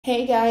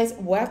Hey guys,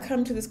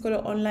 welcome to the Scholar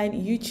Online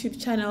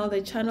YouTube channel,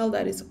 the channel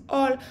that is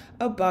all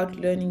about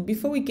learning.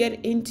 Before we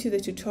get into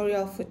the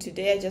tutorial for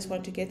today, I just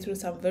want to get through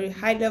some very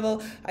high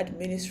level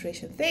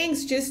administration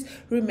things. Just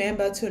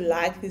remember to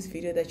like this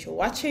video that you're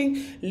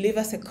watching, leave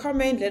us a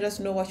comment, let us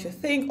know what you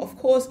think. Of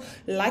course,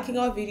 liking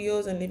our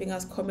videos and leaving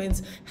us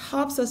comments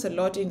helps us a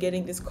lot in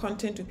getting this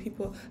content to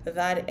people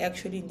that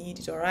actually need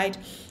it, all right?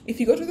 If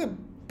you go to the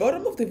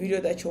bottom of the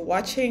video that you're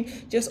watching,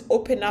 just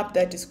open up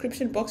that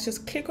description box,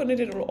 just click on it,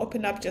 it will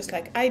open up just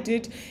like I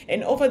did,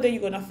 and over there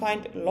you're going to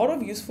find a lot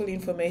of useful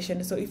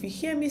information. So if you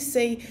hear me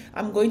say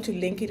I'm going to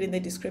link it in the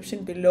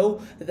description below,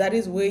 that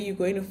is where you're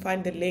going to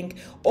find the link.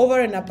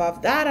 Over and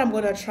above that, I'm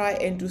going to try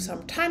and do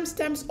some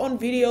timestamps on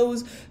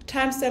videos.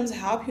 Timestamps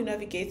help you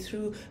navigate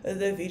through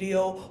the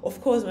video. Of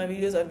course, my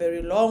videos are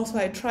very long, so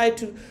I try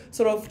to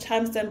sort of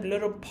timestamp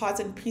little parts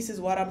and pieces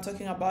what I'm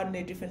talking about in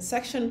a different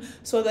section,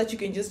 so that you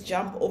can just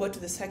jump over to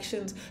the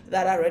sections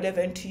that are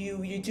relevant to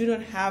you. You do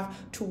not have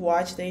to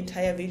watch the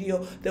entire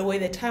video. The way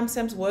the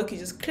timestamps work, you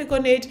just click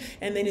on it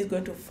and then it's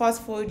going to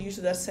fast forward you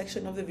to that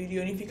section of the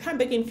video. And if you come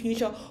back in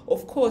future,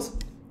 of course,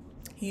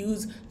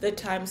 use the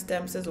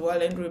timestamps as well.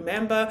 And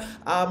remember,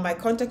 my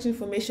contact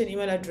information,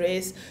 email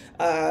address,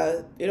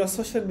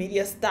 social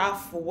media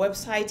stuff,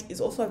 website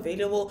is also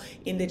available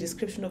in the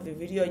description of the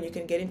video, and you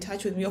can get in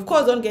touch with me. Of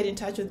course, don't get in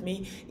touch with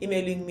me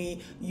emailing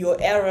me your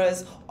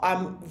errors.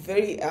 I'm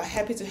very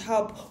happy to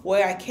help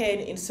where I can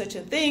in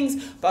certain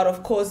things, but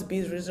of course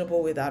be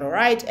reasonable with that. All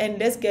right, and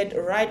let's get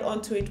right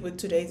onto it with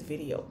today's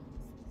video.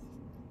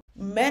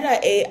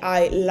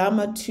 MetaAI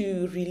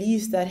Llama-2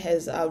 release that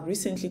has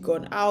recently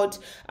gone out.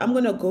 I'm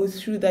going to go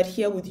through that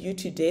here with you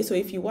today. So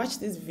if you watch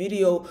this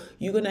video,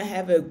 you're going to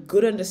have a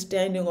good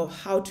understanding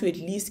of how to at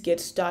least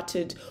get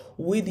started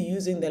with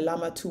using the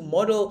Llama-2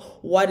 model,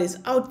 what is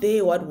out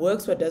there, what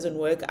works, what doesn't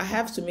work. I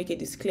have to make a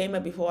disclaimer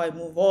before I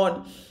move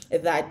on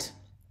that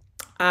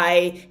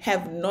I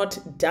have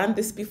not done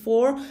this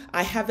before.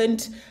 I've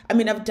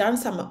done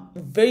some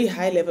very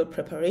high level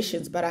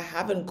preparations, but I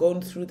haven't gone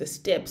through the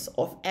steps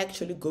of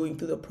actually going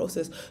through the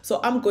process.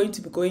 So I'm going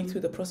to be going through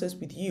the process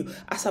with you.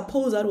 I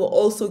suppose that will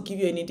also give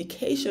you an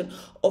indication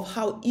of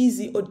how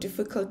easy or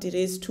difficult it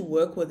is to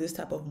work with this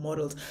type of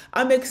models.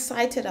 I'm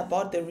excited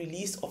about the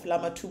release of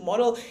Llama-2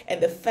 model and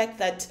the fact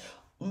that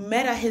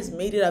Meta has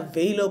made it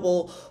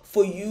available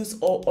for use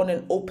on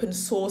an open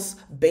source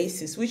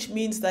basis, which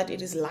means that it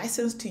is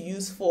licensed to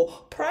use for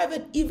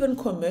private, even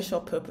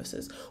commercial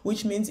purposes,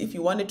 which means if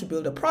you wanted to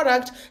build a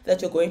product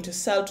that you're going to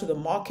sell to the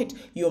market,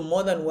 you're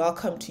more than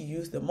welcome to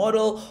use the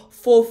model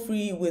for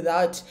free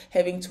without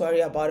having to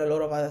worry about a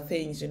lot of other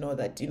things, you're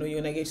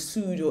going to get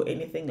sued or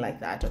anything like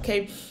that.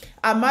 Okay.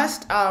 I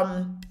must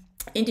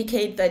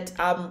indicate that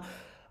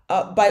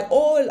by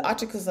all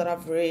articles that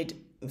I've read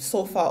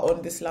so far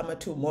on this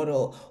Llama-2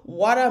 model,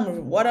 what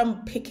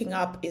I'm picking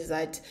up is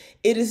that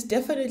it is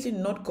definitely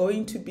not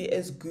going to be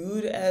as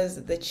good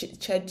as the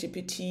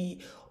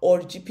ChatGPT or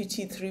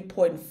GPT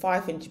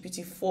 3.5 and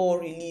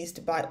GPT-4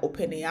 released by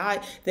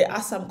OpenAI. There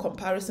are some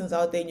comparisons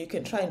out there, and you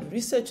can try and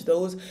research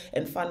those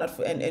and find out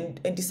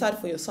and decide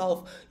for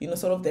yourself,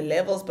 sort of the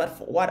levels. But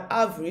for what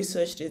I've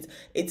researched is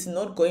it's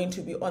not going to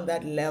be on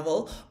that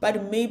level,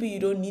 but maybe you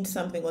don't need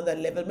something on that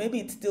level. Maybe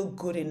it's still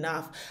good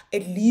enough,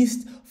 at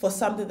least for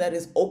something that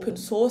is open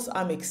source.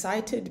 I'm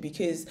excited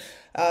because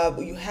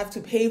you have to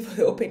pay for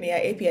the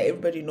OpenAI API.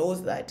 Everybody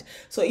knows that.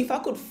 So if I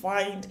could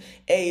find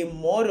a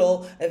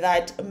model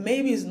that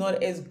maybe is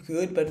not as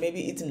good, but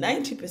maybe it's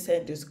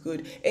 90% is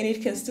good, and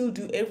it can still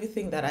do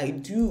everything that I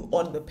do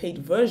on the paid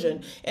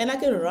version, and I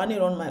can run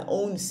it on my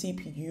own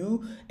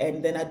CPU,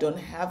 and then I don't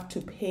have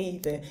to pay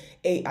the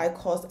AI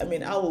cost, I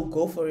will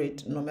go for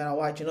it no matter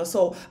what,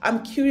 So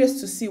I'm curious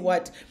to see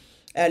what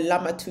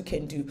Llama-2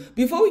 can do.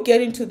 Before we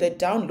get into the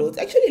downloads,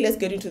 actually let's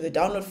get into the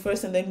download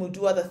first, and then we'll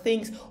do other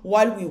things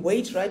while we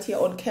wait right here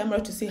on camera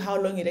to see how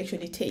long it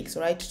actually takes,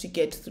 right, to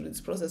get through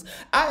this process.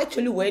 I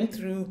actually went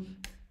through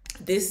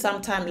this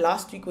sometime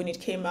last week when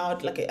it came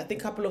out, like I think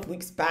a couple of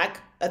weeks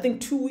back, I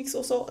think 2 weeks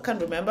or so, I can't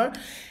remember.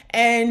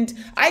 And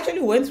I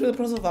actually went through the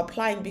process of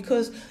applying,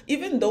 because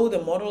even though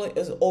the model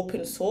is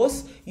open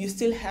source, you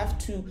still have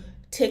to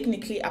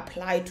technically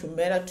apply to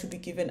Meta to be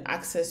given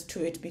access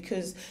to it,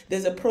 because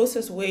there's a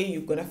process where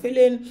you're gonna fill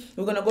in.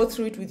 We're gonna go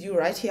through it with you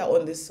right here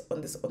on this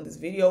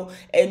video,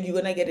 and you're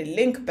gonna get a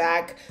link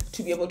back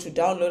to be able to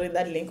download, and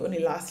that link only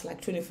lasts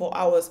like 24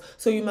 hours.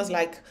 So you must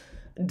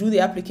do the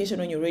application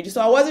when you're ready. So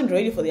I wasn't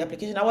ready for the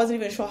application. I wasn't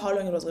even sure how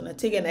long it was going to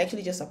take, and I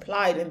actually just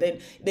applied, and then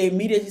they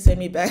immediately sent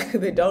me back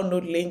the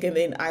download link, and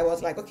then I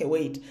was like, okay,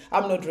 wait,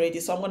 I'm not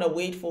ready, so I'm going to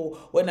wait for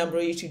when I'm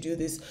ready to do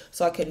this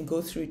so I can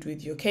go through it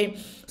with you. Okay,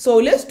 so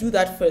let's do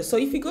that first. So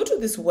if you go to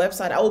this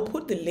website, I will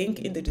put the link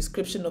in the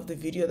description of the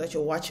video that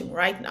you're watching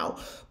right now,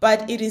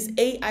 but it is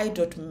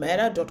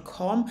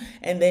ai.meta.com,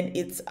 and then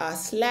it's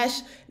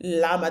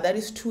 /llama, that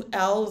is 2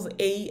 L's,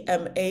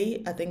 AMA,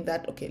 I think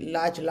that, okay,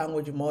 large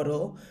language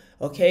model,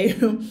 okay,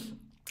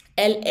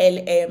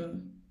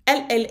 LLM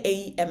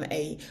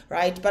Llama,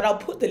 right? But I'll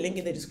put the link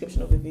in the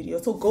description of the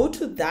video. So go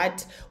to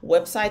that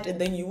website, and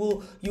then you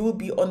will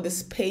be on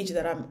this page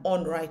that I'm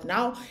on right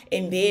now.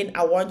 And then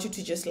I want you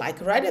to just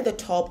like right at the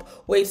top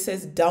where it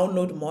says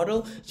download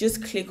model,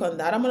 just click on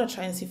that. I'm gonna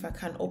try and see if I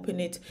can open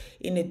it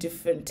in a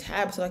different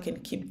tab so I can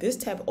keep this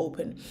tab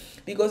open,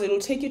 because it'll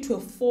take you to a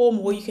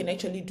form where you can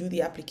actually do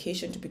the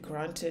application to be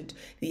granted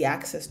the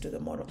access to the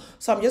model.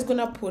 So I'm just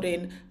gonna put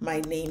in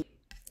my name.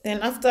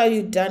 Then after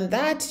you've done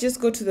that, just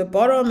go to the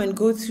bottom and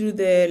go through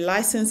the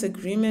license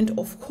agreement.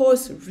 Of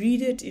course,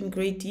 read it in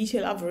great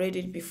detail. I've read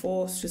it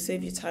before to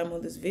save you time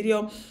on this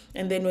video.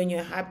 And then when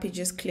you're happy,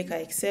 just click I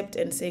accept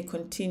and say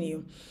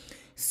continue.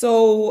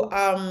 So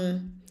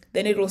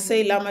then it will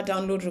say Llama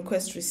download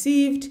request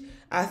received.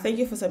 Thank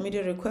you for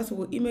submitting a request. We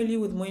will email you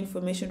with more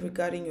information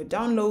regarding your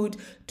download.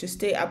 To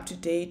stay up to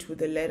date with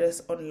the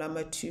latest on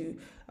Llama-2,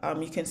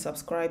 you can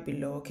subscribe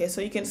below. Okay,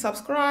 so you can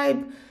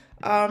subscribe.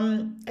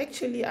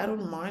 Actually, I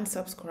don't mind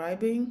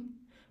subscribing,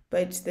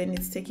 but then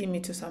it's taking me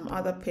to some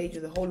other page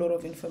with a whole lot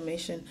of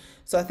information.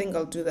 So I think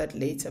I'll do that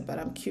later, but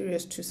I'm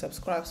curious to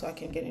subscribe so I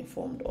can get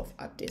informed of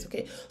updates.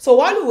 Okay, so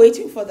while we're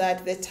waiting for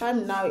that, the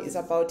time now is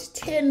about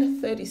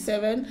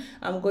 10:37.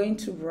 I'm going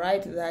to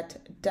write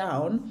that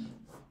down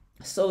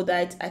so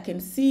that I can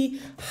see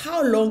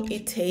how long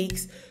it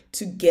takes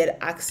to get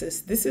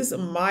access. This is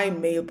my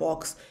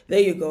mailbox.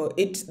 There you go.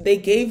 They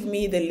gave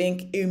me the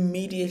link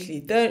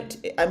immediately.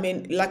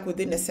 Like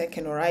within a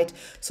second. All right,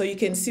 so you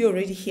can see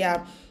already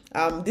here,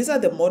 these are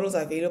the models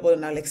available,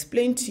 and I'll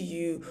explain to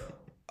you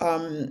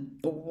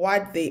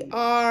what they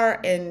are,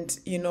 and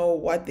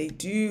what they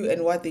do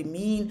and what they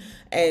mean,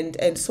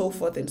 and so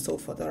forth and so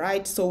forth. All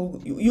right,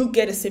 so you'll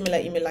get a similar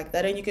email like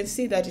that, and you can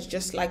see that it's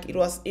just like it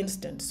was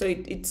instant. So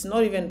it's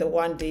not even the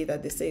 1 day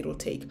that they say it will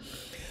take.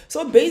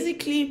 So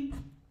basically,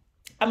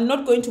 I'm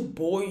not going to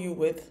bore you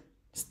with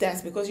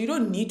stats because you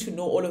don't need to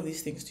know all of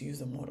these things to use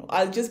the model.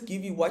 I'll just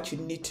give you what you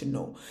need to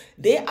know.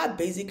 There are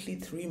basically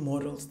 3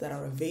 models that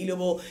are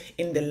available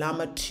in the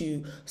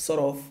Llama-2 sort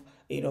of,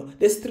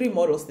 there's 3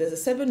 models.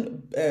 There's the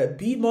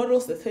 7B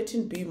models, the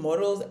 13B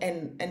models,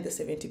 and the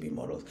 70B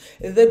models.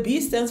 The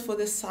B stands for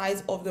the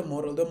size of the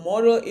model. The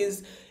model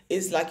is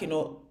like,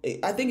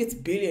 I think it's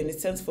billion. It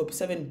stands for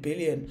 7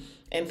 billion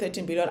and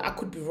 13 billion. I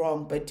could be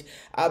wrong, but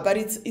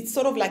it's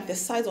sort of like the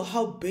size or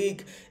how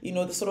big,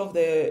 the sort of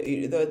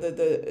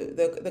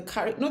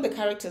not the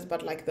characters,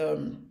 but like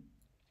the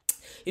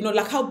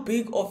like how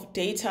big of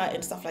data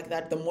and stuff like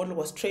that the model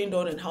was trained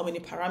on, and how many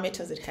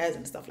parameters it has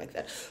and stuff like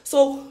that.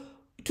 So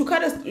to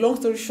cut a long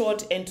story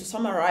short and to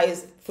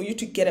summarize, for you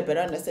to get a better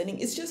understanding,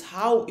 it's just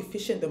how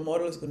efficient the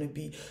model is going to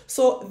be.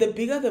 So the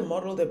bigger the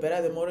model, the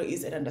better the model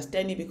is at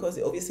understanding, because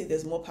obviously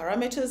there's more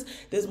parameters,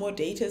 there's more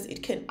data,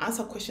 it can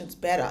answer questions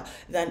better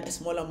than a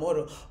smaller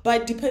model.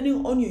 But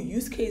depending on your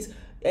use case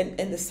and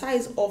the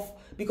size of,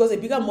 because a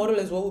bigger model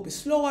as well will be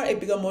slower, a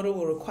bigger model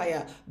will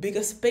require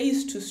bigger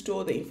space to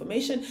store the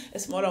information, a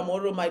smaller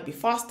model might be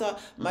faster,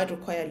 might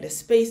require less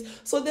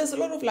space. So there's a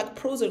lot of like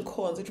pros and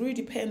cons. It really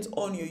depends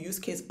on your use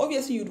case.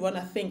 Obviously you'd want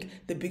to think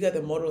the bigger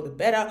the model the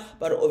better,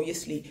 but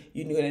obviously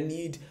you're going to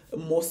need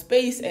more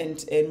space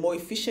and more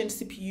efficient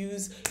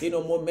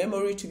CPUs, more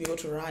memory to be able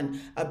to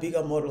run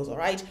bigger models. All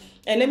right,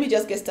 and let me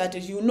just get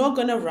started. You're not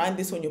going to run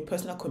this on your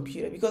personal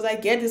computer, because I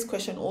get this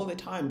question all the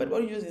time, but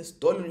what do you just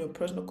install on your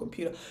personal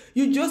computer?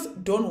 You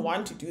just don't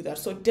want to do that.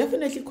 So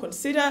definitely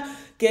consider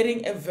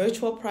getting a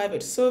virtual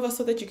private server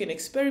so that you can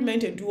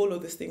experiment and do all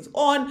of these things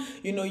on.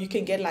 You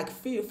can get like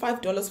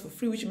 $5 for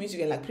free, which means you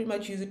can like pretty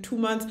much use it 2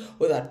 months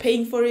without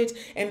paying for it.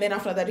 And then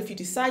after that, if you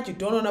decide you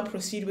don't want to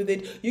proceed with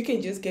it, you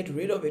can just get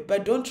rid of it.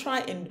 But don't try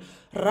and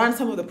run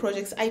some of the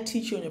projects I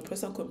teach you on your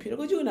personal computer,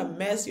 because you're going to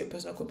mess your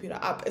personal computer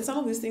up. And some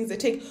of these things, they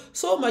take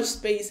so much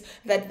space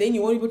that then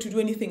you won't be able to do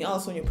anything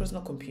else on your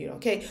personal computer.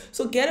 Okay,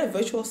 so get a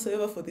virtual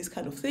server for these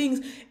kind of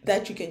things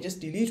that you can just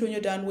delete when you're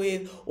done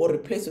with, or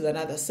replace with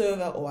another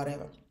server or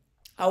whatever.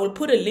 I will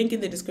put a link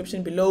in the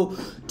description below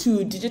to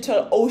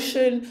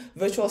DigitalOcean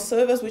virtual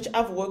servers, which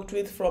I've worked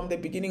with from the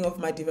beginning of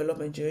my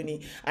development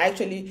journey. I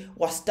actually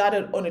was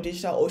started on a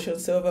DigitalOcean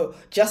server,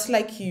 just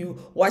like you,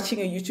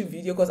 watching a YouTube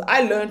video, because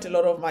I learned a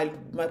lot of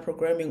my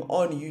programming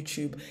on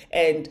YouTube,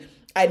 and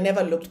I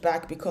never looked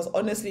back, because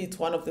honestly, it's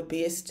one of the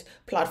best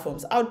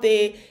platforms out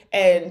there.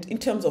 And in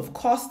terms of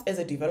cost as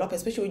a developer,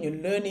 especially when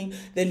you're learning,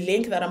 the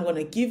link that I'm going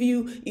to give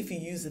you, if you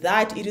use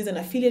that, it is an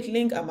affiliate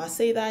link. I must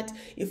say that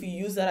if you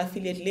use that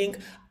affiliate link,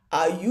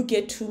 you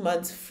get 2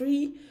 months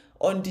free.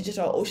 On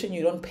DigitalOcean,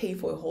 you don't pay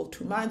for a whole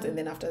 2 months, and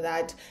then after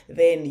that,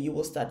 then you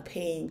will start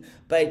paying.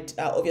 But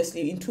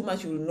obviously, in 2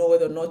 months, you will know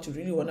whether or not you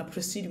really want to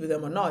proceed with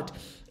them or not.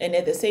 And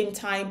at the same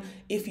time,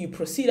 if you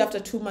proceed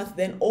after 2 months,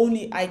 then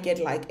only I get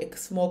like a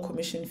small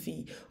commission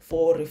fee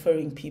for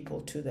referring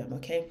people to them.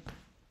 Okay.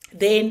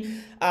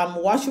 Then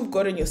once you've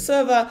gotten your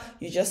server,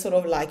 you just sort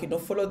of like,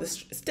 follow the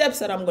steps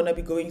that I'm going to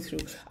be going through.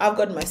 I've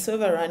got my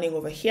server running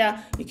over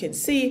here. You can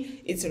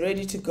see it's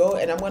ready to go,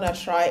 and I'm going to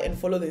try and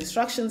follow the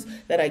instructions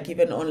that are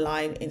given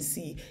online and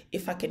see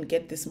if I can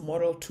get this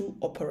model to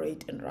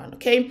operate and run.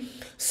 Okay,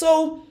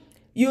 so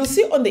you'll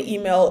see on the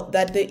email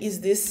that there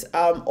is this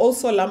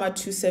also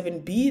Llama-2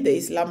 7b, there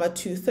is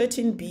Llama-2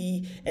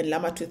 13b and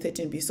Llama-2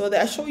 13b. So they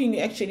are showing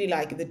you actually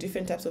like the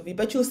different types of V,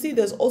 but you'll see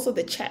there's also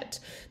the chat.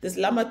 There's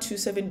Llama-2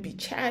 7b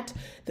chat,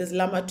 there's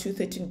Llama-2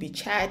 13b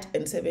chat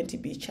and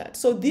 70b chat.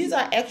 So these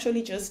are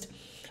actually just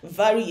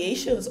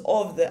variations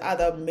of the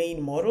other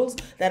main models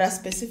that are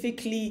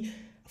specifically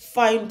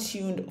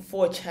fine-tuned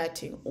for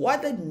chatting.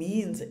 What that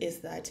means is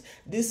that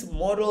these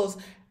models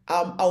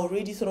are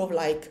already sort of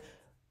like,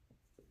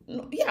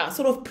 yeah,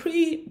 sort of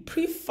pre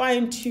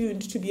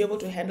fine-tuned to be able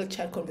to handle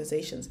chat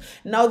conversations.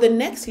 Now, the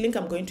next link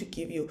I'm going to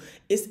give you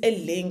is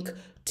a link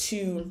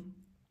to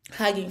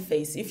Hugging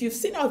Face. If you've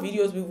seen our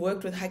videos, we've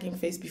worked with Hugging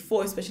Face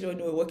before, especially when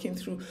we were working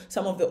through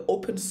some of the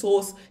open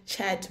source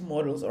chat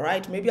models. All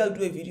right, maybe I'll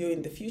do a video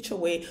in the future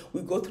where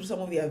we go through some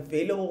of the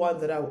available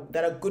ones that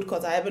are good,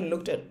 because I haven't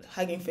looked at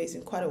Hugging Face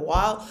in quite a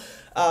while.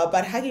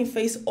 But Hugging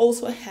Face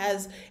also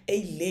has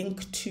a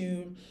link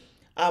to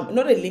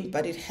not a link,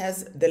 but it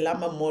has the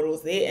Llama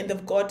models there, and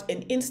they've got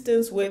an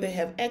instance where they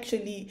have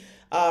actually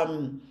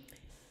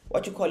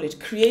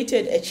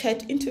created a chat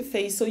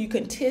interface so you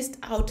can test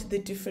out the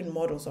different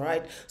models. All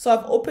right, so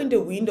I've opened a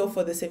window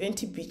for the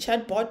 70b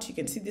chatbot. You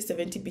can see the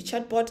 70b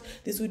chatbot.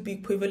 This would be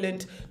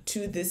equivalent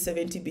to this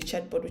 70b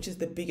chatbot, which is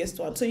the biggest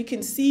one. So you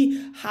can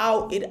see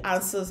how it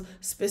answers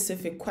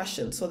specific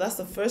questions. So that's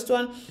the first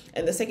one.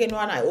 And the second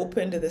one, I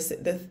opened the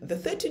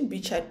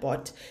 13b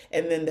chatbot,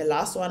 and then the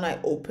last one I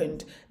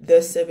opened the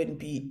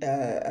 7b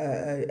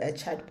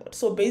chatbot.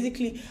 So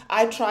basically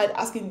I tried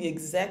asking the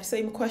exact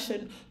same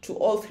question to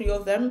all three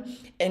of them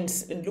and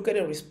look at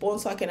a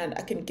response, so I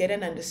can get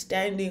an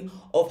understanding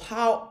of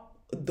how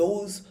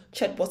those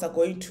chatbots are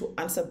going to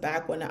answer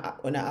back when I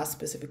ask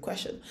specific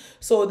question.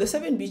 So the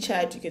 7b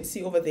chat, you can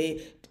see over there,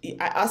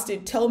 I asked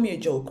it, tell me a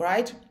joke,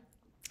 right?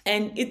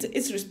 And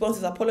its response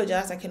is,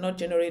 apologize, I cannot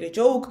generate a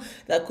joke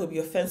that could be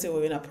offensive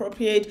or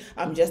inappropriate.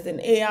 I'm just an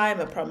AI.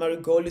 My primary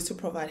goal is to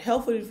provide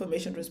helpful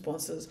information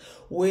responses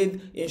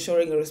with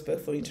ensuring a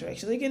respectful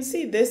interaction. So you can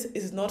see this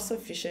is not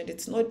sufficient.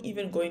 It's not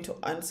even going to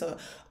answer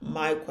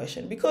my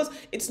question, because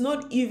it's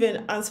not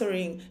even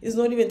answering, it's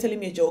not even telling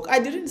me a joke. I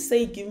didn't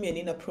say give me an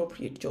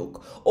inappropriate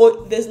joke,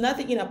 or there's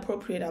nothing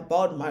inappropriate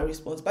about my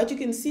response. But you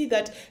can see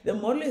that the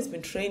model has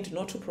been trained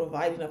not to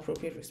provide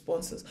inappropriate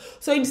responses.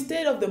 So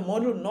instead of the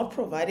model not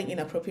providing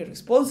inappropriate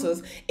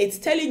responses, it's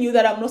telling you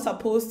that I'm not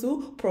supposed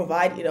to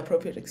provide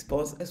inappropriate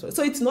response as well.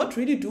 So it's not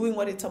really doing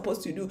what it's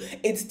supposed to do.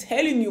 It's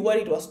telling you what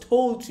it was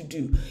told to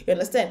do. You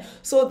understand?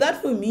 So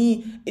that, for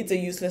me, it's a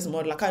useless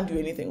model. I can't do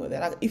anything with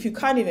it. If you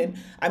can't even,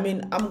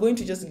 I'm going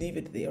to just leave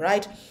it there,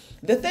 right?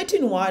 The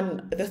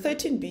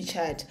 13b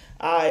chat,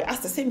 I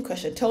asked the same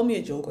question, tell me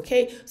a joke,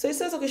 okay? So it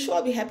says, okay, sure,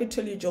 I'll be happy to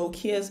tell you a joke.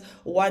 Here's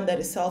one that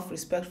is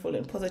self-respectful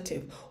and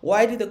positive.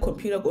 Why did the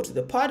computer go to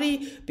the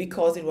party?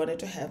 Because it wanted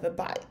to have a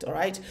bite, all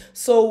right?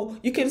 So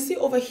you can see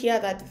over here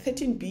that the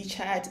 13b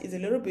chat is a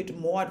little bit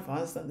more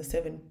advanced than the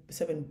 7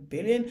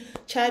 billion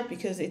chat,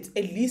 because it's,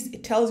 at least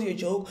it tells you a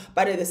joke,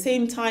 but at the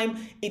same time,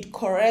 it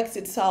corrects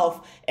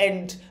itself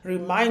and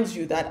reminds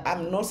you that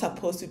I'm not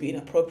supposed to be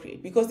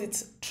inappropriate, because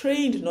it's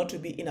trained not to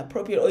be inappropriate,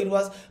 or it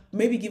was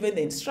maybe given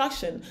the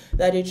instruction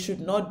that it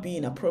should not be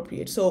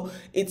inappropriate. So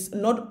it's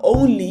not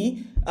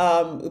only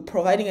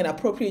providing an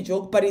appropriate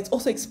joke, but it's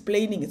also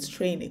explaining its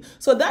training.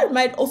 So that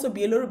might also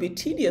be a little bit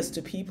tedious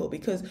to people,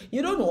 because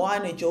you don't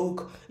want a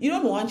joke, you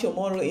don't want your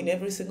model in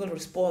every single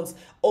response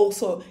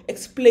also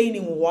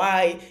explaining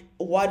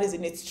what is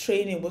in its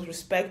training with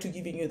respect to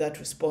giving you that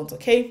response,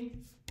 okay?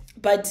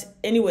 But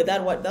anyway,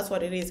 that's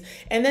what it is.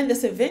 And then the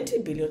 70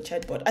 billion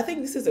chatbot, I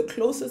think this is the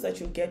closest that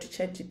you'll get to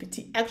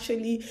ChatGPT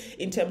actually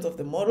in terms of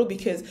the model,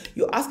 because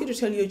you ask it to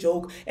tell you a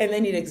joke and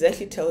then it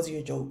exactly tells you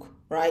a joke,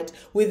 right?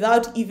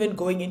 Without even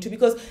going into,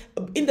 because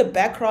in the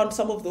background,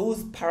 some of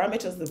those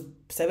parameters, the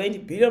 70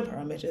 billion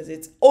parameters,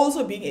 it's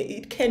also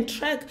it can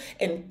track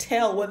and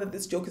tell whether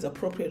this joke is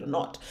appropriate or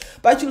not.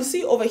 But you'll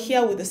see over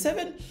here with the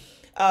 7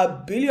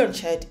 billion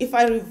chat, if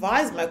I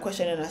revise my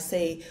question and I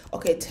say,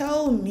 okay,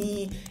 tell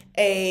me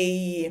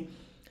a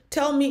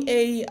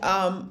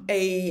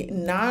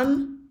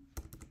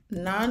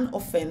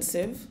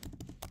non-offensive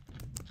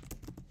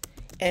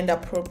and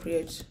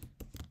appropriate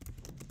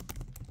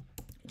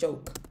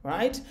joke,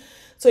 right?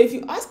 So if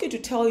you ask it to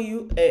tell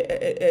you,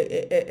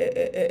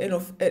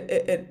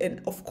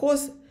 and of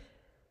course,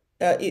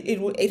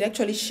 it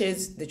actually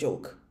shares the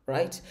joke,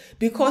 right?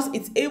 Because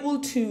it's able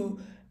to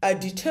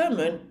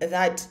determine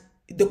that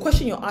the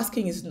question you're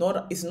asking is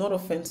not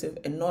offensive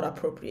and not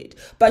appropriate,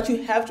 but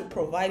you have to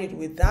provide it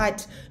with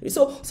that.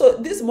 So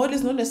this model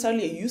is not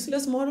necessarily a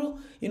useless model.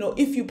 You know,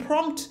 if you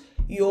prompt,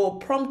 you're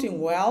prompting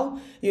well,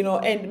 you know,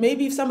 and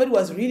maybe if somebody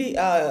was really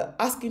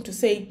asking to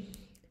say,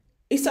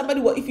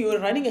 if you were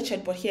running a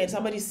chatbot here and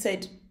somebody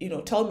said,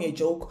 tell me a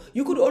joke,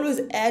 you could always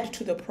add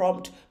to the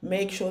prompt,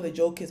 make sure the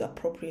joke is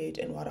appropriate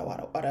and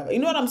whatever. You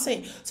know what I'm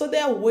saying? So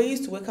there are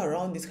ways to work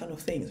around these kind of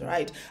things,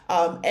 right?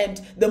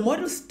 And the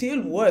model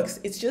still works.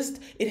 It's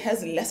just, it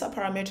has lesser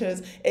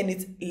parameters and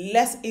it's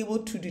less able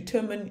to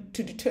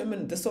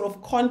determine the sort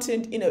of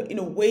content in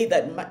a way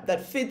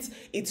that fits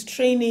its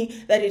training,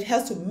 that it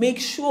has to make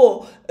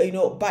sure,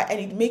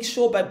 it makes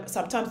sure by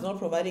sometimes not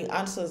providing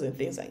answers and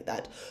things like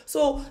that.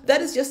 So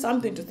that is just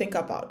something to think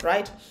about,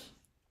 right?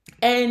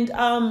 And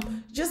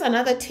just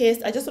another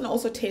test, I just want to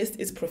also test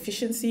its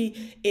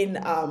proficiency in,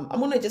 I'm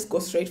going to just go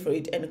straight for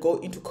it and go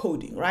into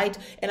coding, right?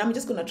 And I'm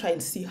just going to try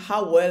and see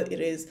how well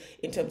it is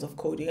in terms of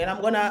coding. And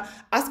I'm going to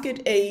ask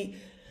it a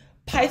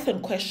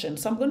Python question.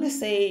 So I'm going to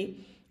say,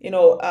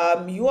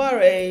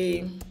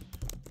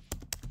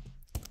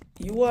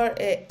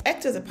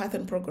 act as a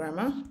Python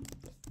programmer.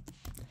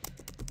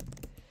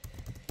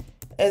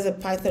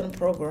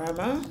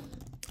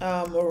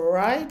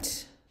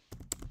 Write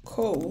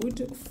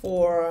code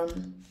for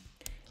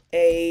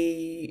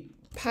a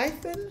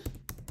Python.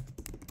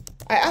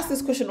 I ask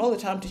this question all the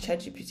time to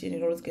ChatGPT and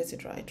it always gets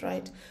it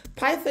right?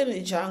 Python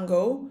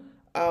Django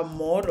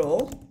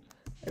model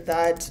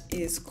that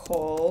is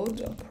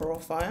called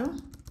profile.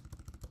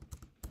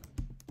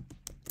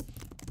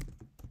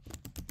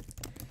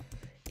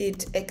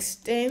 It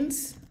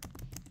extends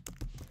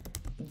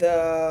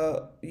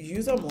the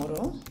user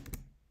model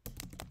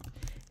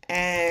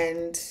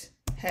and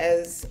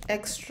has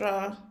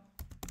extra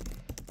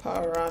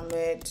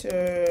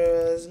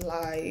parameters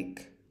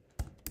like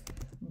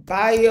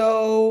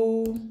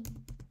bio,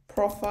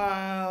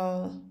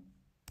 profile,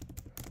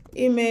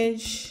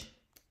 image,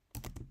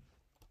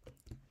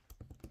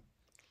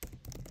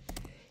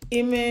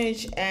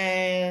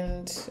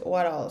 and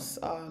what else?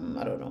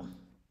 I don't know,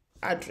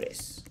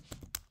 address,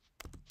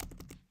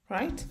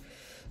 right?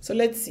 So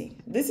let's see.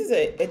 This is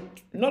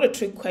not a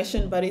trick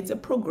question, but it's a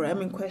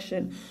programming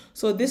question.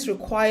 So this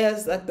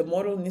requires that the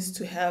model needs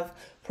to have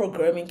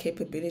programming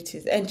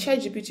capabilities. And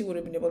ChatGPT would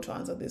have been able to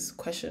answer this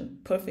question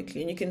perfectly.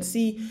 And you can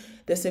see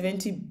the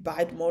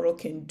 70-byte model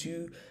can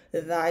do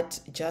that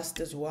just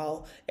as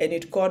well. And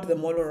it got the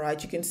model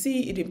right. You can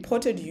see it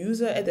imported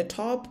user at the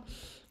top.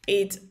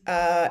 It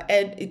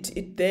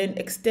then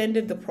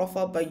extended the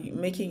profile by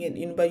making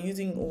it by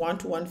using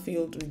one-to-one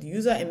field with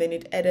user, and then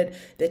it added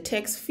the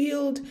text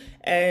field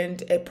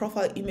and a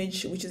profile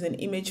image, which is an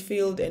image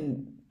field,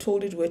 and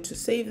told it where to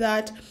save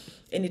that,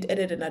 and it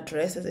added an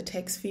address as a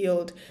text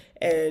field,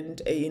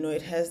 and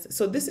it has,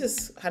 so this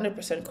is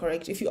 100%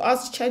 correct. If you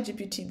ask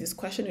ChatGPT this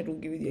question, it will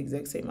give you the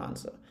exact same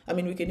answer. I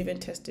mean, we can even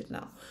test it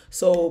now.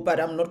 So,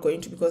 but I'm not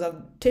going to, because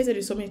I've tested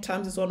it so many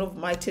times. It's one of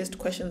my test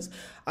questions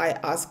I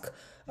ask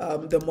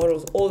the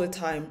models all the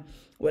time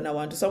when I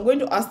want to. So I'm going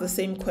to ask the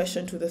same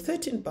question to the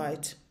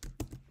 13-byte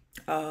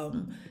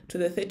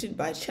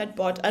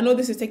chatbot. I know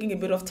this is taking a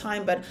bit of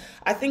time, but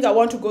I think I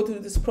want to go through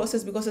this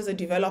process because as a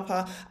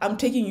developer, I'm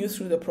taking you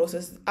through the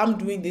process. I'm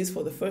doing this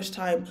for the first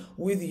time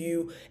with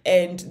you,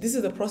 and this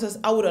is the process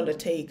I would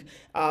undertake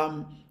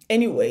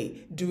anyway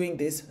doing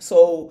this.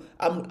 So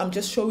I'm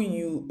just showing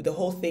you the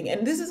whole thing,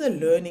 and this is a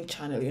learning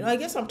channel. I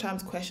get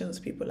sometimes questions,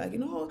 people like,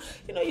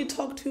 you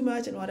talk too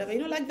much and whatever,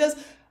 like there's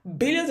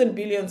billions and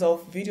billions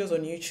of videos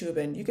on YouTube,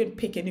 and you can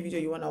pick any video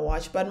you want to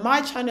watch, but my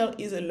channel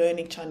is a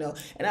learning channel,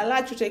 and I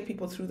like to take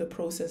people through the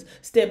process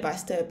step by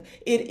step.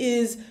 It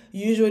is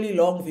usually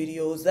long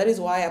videos. That is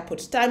why I put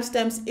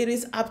timestamps. It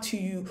is up to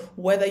you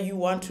whether you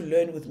want to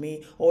learn with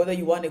me or whether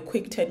you want a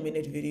quick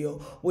 10-minute video,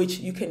 which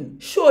you can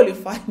surely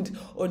find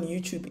on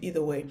YouTube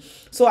either way.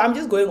 So I'm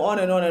just going on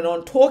and on and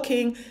on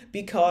talking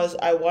because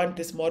I want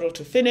this model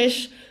to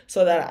finish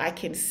so that I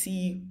can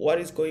see what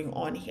is going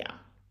on here.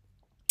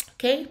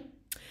 Okay.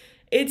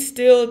 It's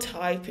still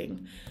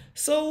typing.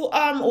 So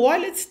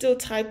while it's still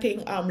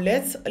typing,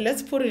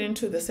 let's put it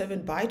into the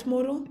 7-byte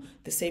model,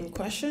 the same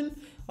question.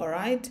 All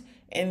right.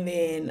 And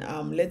then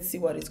let's see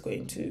what the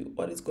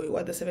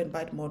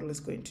 7-byte model is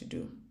going to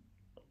do.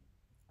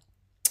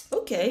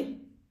 Okay.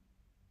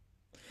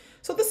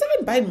 So the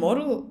 7-byte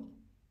model,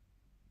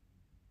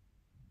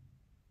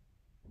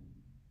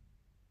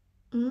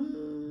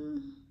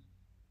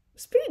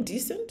 it's pretty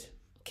decent.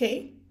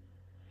 Okay.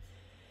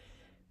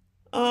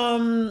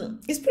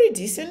 It's pretty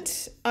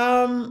decent.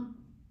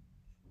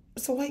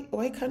 So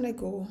why can't I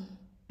go?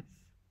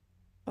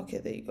 Okay,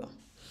 there you go.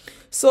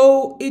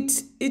 So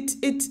it's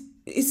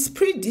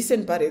pretty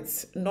decent, but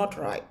it's not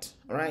right?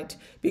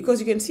 Because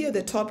you can see at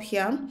the top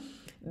here,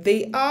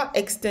 they are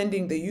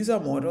extending the user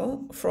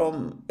model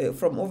from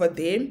over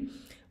there,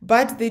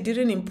 but they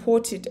didn't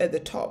import it at the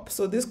top.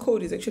 So this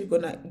code is actually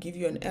gonna give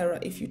you an error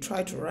if you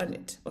try to run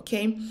it.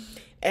 Okay.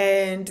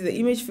 And the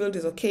image field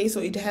is okay. So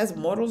it has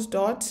models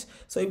dot.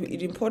 So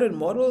it imported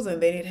models,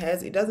 and then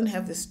it doesn't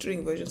have the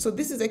string version. So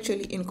this is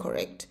actually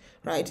incorrect,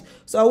 right?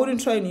 So I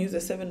wouldn't try and use the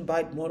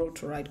 7-byte model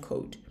to write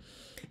code.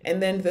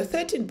 And then the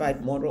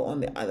 13-byte model on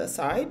the other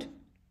side,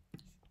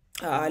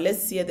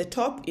 let's see at the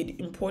top, it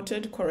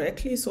imported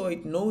correctly, so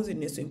it knows it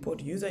needs to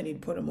import user and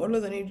import a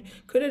model, and it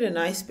created a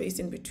nice space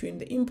in between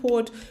the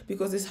import,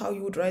 because this is how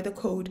you would write the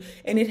code.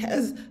 And it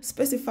has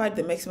specified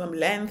the maximum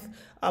length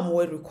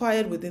where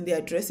required within the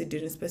address. It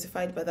didn't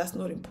specify it, but that's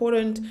not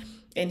important.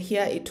 And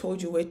here it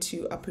told you where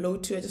to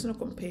upload to. I just want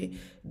to compare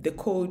the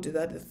code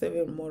that the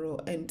 7 model,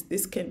 and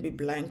this can be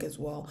blank as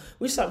well,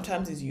 which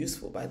sometimes is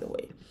useful, by the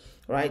way,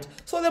 right?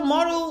 So the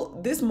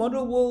model, this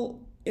model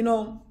will,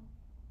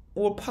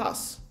 will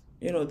pass.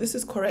 This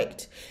is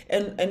correct.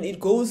 And it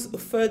goes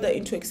further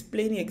into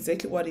explaining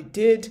exactly what it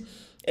did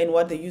and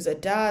what the user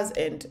does,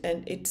 and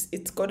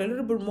it's got a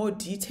little bit more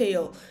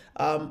detail.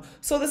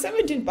 So the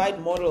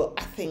 17-byte model,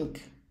 I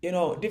think,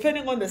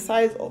 depending on the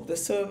size of the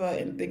server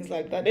and things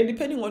like that, and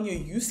depending on your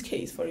use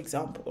case, for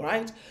example,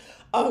 right?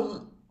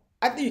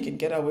 I think you can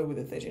get away with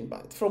the 13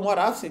 bytes from what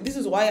I've seen. This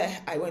is why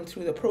I went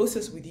through the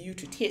process with you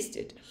to test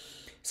it.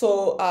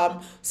 So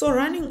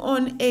running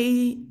on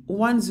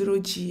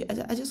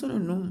A10G, I just want to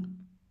know,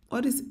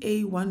 what is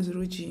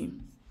A10G?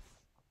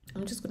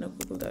 I'm just going to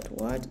Google that.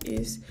 What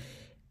is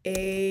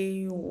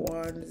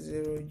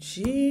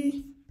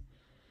A10G?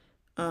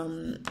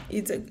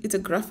 It's a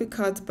graphic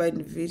card by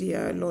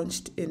NVIDIA,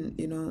 launched in,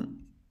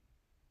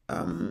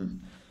 so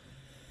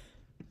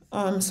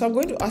I'm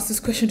going to ask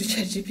this question to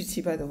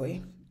ChatGPT, by the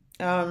way.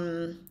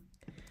 I'm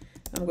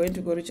going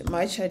to go to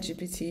my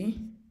ChatGPT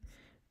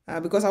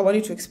because I want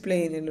you to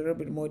explain in a little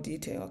bit more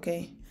detail,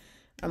 okay?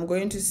 I'm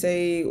going to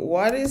say,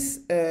 what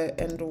is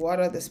and what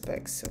are the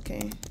specs,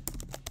 okay?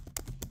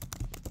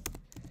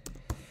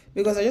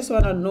 Because I just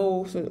want to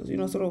know,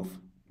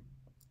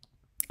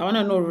 I want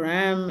to know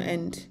RAM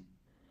and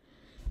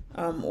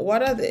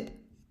what are the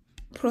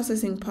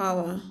processing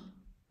power.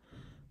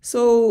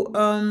 So,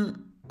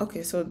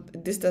 okay, so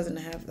this doesn't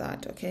have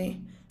that,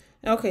 okay?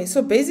 Okay,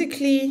 so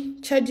basically,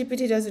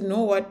 ChatGPT doesn't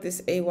know what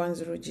this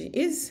A10G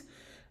is,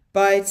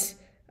 but,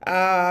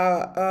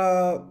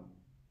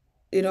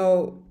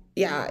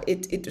 yeah,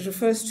 it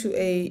refers to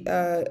a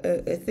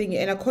thing,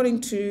 and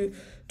according to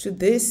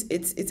this,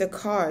 it's a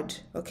card,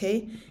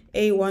 okay?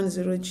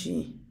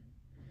 A10G,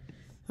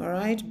 all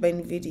right, by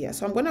NVIDIA.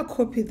 So I'm going to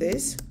copy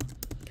this,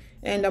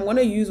 and I'm going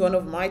to use one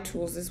of my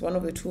tools. This is one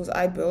of the tools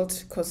I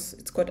built because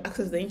it's got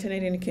access to the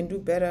internet and it can do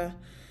better.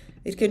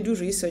 It can do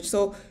research.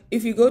 So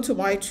if you go to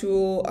my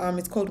tool,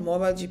 it's called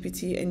Mobile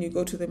GPT, and you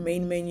go to the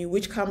main menu,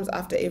 which comes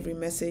after every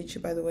message,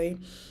 by the way.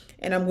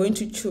 And I'm going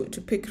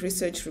to pick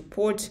research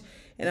report,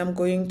 and I'm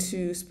going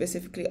to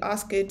specifically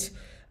ask it,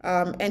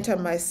 enter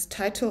my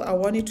title. I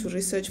want it to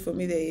research for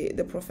me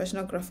the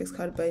professional graphics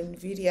card by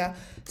NVIDIA,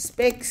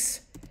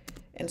 specs,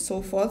 and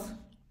so forth.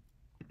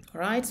 All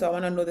right, so I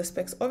want to know the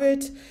specs of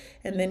it,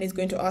 and then it's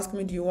going to ask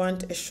me, do you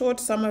want a short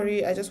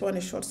summary? I just want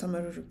a short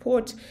summary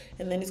report,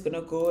 and then it's going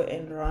to go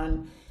and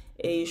run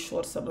a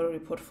short summary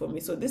report for me.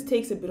 So this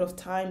takes a bit of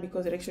time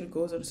because it actually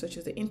goes and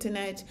searches the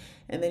internet,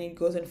 and then it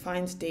goes and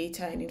finds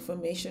data and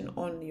information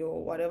on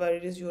your whatever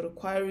it is you're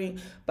requiring.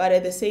 But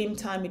at the same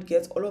time, it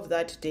gets all of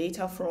that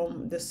data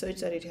from the search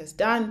that it has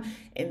done,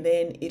 and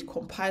then it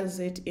compiles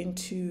it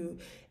into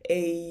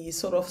a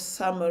sort of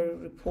summary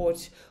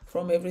report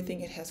from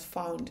everything it has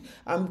found.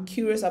 I'm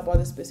curious about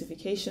the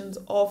specifications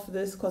of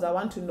this because I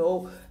want to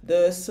know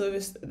the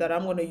service that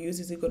I'm going to use.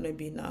 Is it going to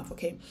be enough?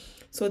 Okay,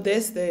 so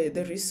there's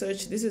the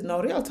research. This is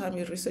now real-time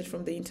research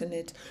from the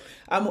internet.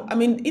 I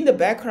mean, in the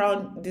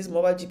background, this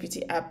mobile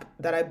GPT app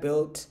that I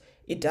built,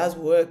 it does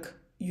work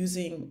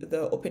using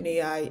the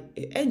OpenAI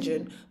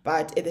engine,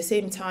 but at the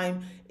same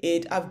time,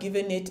 I've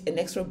given it an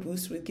extra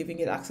boost with giving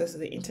it access to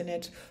the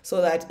internet,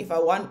 so that if I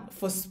want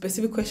for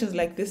specific questions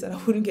like this and I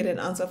wouldn't get an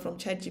answer from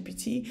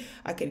ChatGPT,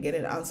 I can get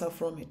an answer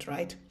from it,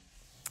 right?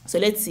 So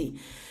let's see.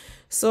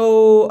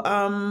 So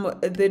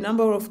the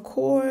number of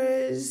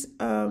cores,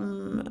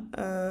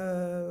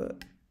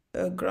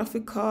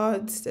 graphic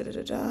cards,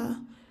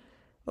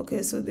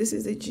 Okay, so this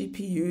is a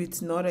GPU.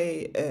 It's not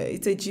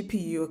it's a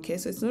GPU. Okay,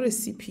 so it's not a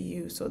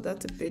CPU. So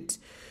that's a bit,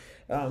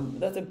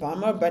 that's a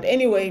bummer. But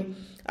anyway,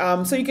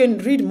 so you can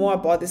read more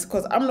about this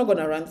because I'm not going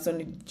to run this on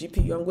a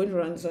GPU. I'm going to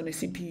run this on a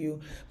CPU.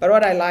 But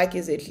what I like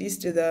is at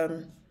least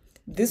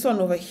this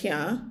one over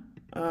here.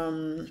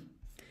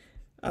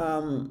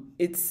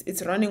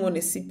 It's running on a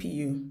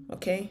CPU.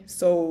 Okay,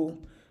 so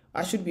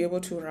I should be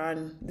able to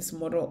run this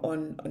model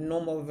on a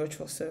normal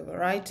virtual server,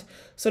 right?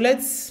 So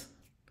let's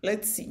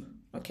see.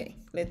 Okay,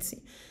 let's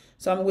see.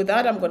 So with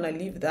that, I'm going to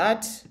leave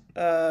that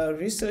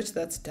research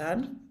that's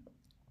done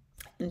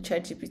in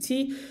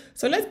ChatGPT.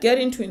 So let's get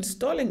into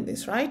installing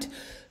this, right?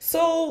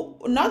 So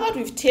now that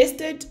we've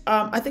tested,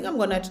 I think I'm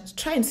going to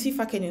try and see if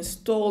I can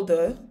install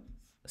the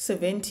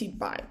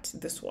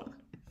 70-byte, this one.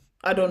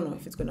 I don't know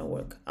if it's going to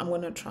work. I'm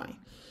going to try.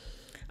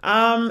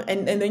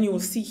 And then you will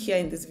see here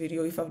in this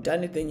video, if I've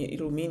done it, then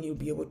it'll mean you'll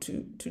be able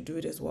to do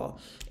it as well.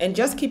 And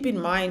just keep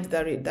in mind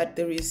that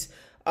there is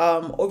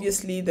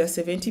obviously the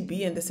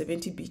 70b and the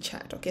 70b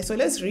chat. Okay, so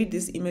let's read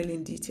this email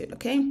in detail.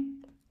 Okay,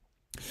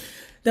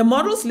 The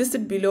models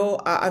listed below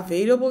are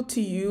available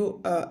to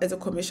you as a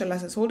commercial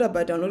license holder.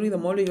 By downloading the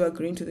model, you are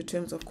agreeing to the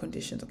terms of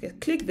conditions. Okay,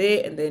 click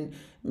there and then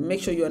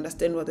make sure you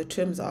understand what the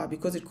terms are,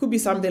 because it could be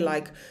something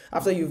like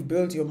after you've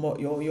built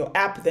your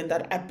app, then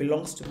that app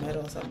belongs to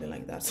Meta or something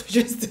like that. So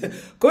just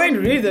go and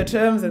read the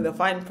terms and the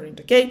fine print.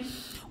 Okay,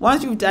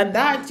 once you've done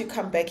that, you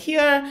come back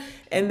here,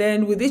 and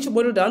then with each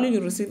model download,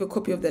 you'll receive a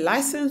copy of the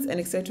license and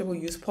acceptable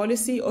use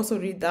policy. Also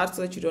read that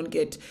so that you don't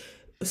get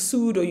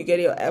sued or you get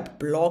your app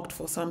blocked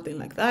for something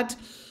like that.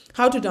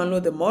 How to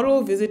download the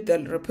model: visit the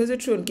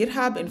repository on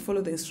GitHub and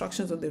follow the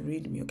instructions on the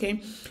README.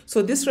 Okay,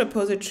 so this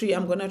repository,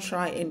 I'm gonna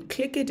try and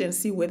click it and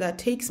see where that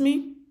takes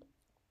me.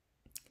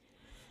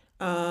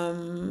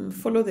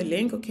 Follow the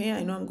link. Okay,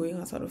 I know I'm going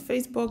outside of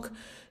Facebook.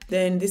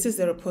 Then this is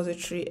the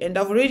repository, and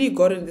I've already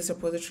gotten this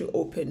repository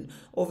open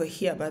over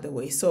here, by the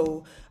way,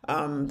 so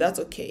that's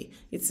okay.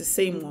 It's the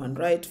same one,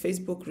 right?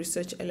 Facebook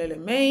research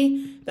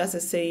LLMA, that's the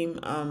same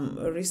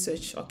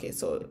research. Okay,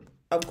 so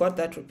I've got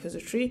that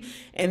repository,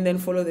 and then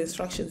follow the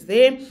instructions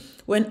there.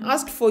 When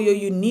asked for your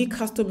unique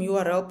custom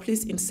URL,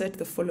 please insert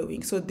the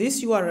following. So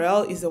this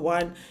URL is the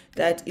one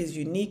that is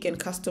unique and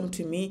custom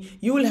to me.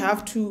 You will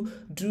have to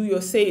do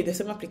your, say, the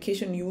same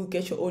application, you will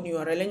get your own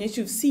URL, and as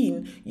you've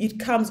seen, it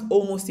comes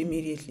almost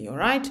immediately, all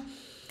right?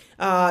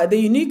 The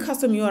unique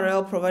custom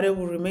URL provided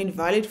will remain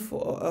valid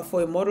for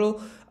a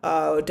model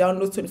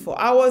download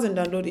 24 hours and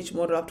download each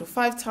model up to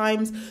 5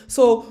 times.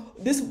 So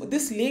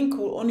this link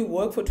will only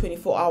work for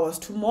 24 hours.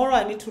 Tomorrow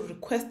I need to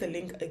request the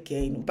link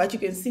again, but you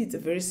can see it's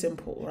very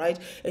simple, right?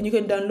 And you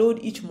can download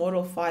each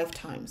model 5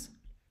 times.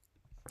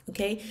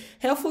 Okay,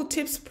 helpful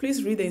tips: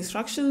 please read the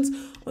instructions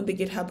on the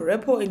GitHub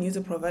repo and use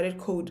the provided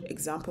code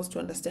examples to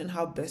understand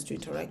how best to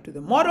interact with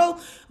the model.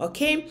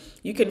 Okay,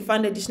 you can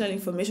find additional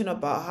information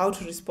about how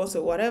to respond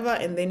or whatever,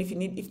 and then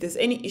if there's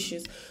any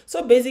issues.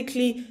 So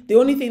basically the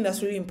only thing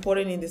that's really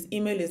important in this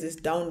email is this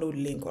download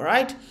link. All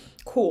right,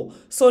 cool.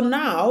 So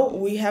now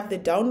we have the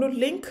download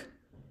link.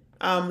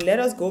 Let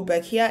us go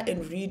back here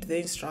and read the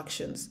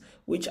instructions,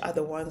 which are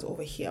the ones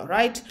over here.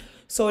 Right,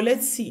 so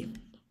let's see.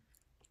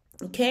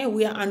 Okay,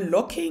 we are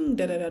unlocking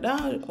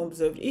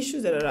observed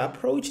issues,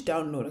 approach,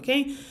 download.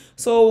 Okay,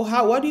 so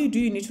what do?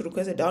 You need to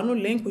request a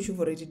download link, which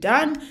you've already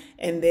done,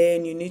 and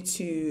then you need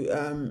to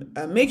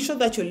make sure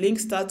that your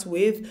link starts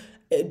with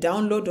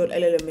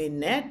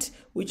download.llma.net,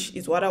 which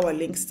is what our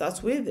link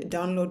starts with,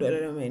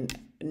 download.llma.net.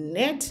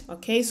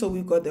 Okay, so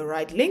we've got the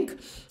right link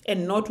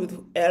and not with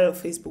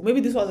Facebook.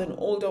 Maybe this was an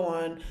older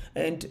one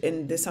and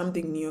there's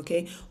something new.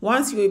 Okay,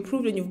 once you're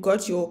approved and you've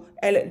got your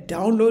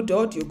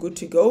download, you're good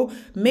to go.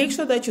 Make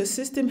sure that your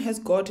system has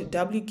got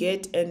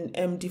wget and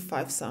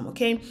md5 sum.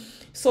 Okay,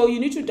 so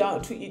you need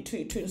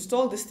to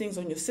install these things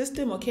on your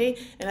system. Okay,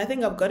 and I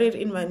think I've got it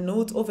in my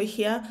notes over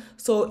here.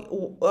 So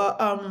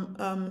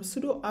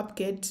sudo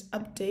apt-get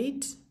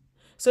update.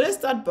 So let's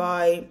start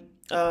by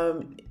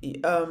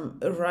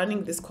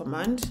running this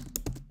command.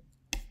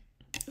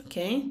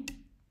 Okay,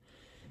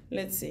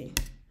 let's see.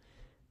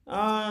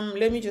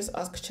 Let me just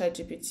ask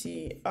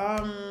ChatGPT.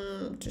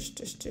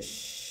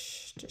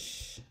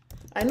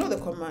 I know the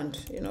command,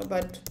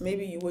 but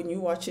maybe when you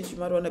watch it, you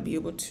might want to be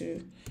able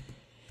to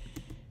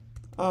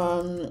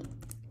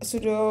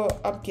sudo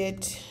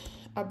apt-get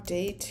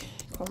update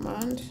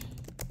command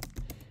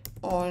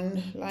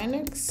on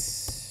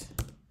Linux.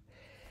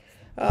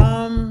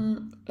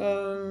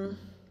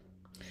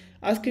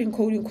 Asking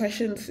coding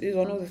questions is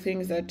one of the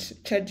things that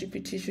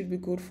ChatGPT should be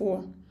good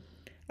for,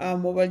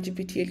 mobile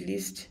GPT at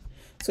least.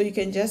 So you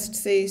can just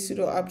say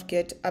sudo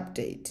apt-get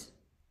update.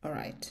 All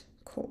right,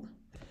 cool.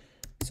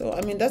 So,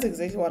 I mean, that's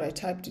exactly what I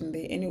typed in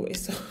there anyway.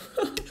 So,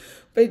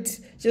 but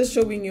just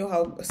showing you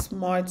how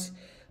smart.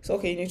 So,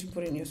 okay, you need to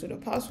put in your sudo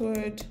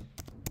password.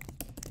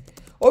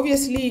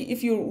 Obviously,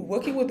 if you're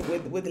working with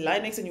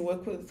Linux and you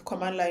work with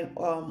command line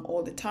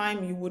all the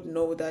time, you would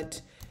know that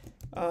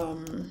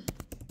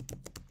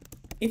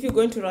if you're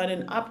going to run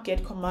an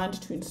apt-get command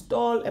to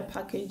install a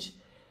package,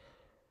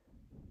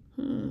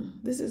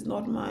 this is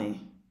not my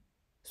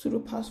sudo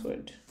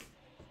password.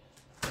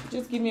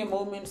 Just give me a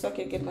moment so I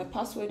can get my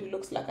password. It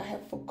looks like I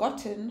have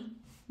forgotten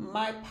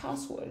my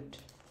password.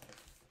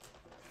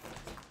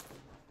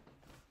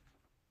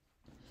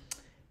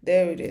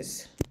 There it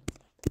is.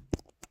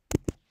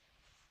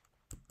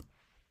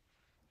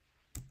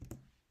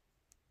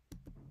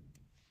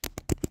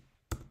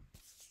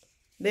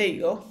 There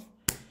you go.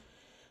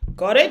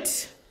 Got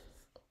it.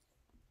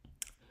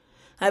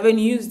 I haven't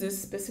used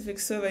this specific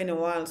server in a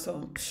while, so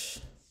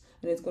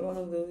and it's got one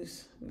of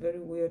those very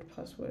weird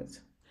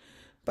passwords.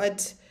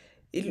 But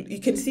you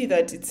can see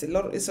that it's a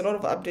lot of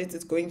updates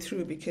it's going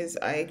through, because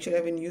I actually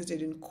haven't used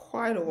it in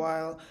quite a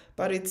while.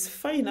 But it's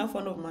fine enough,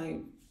 one of my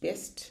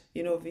best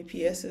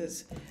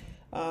VPSs.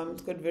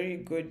 It's got very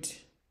good.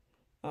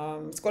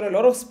 It's got a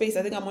lot of space.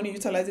 I think I'm only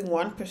utilizing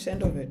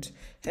 1% of it.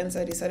 Hence,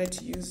 I decided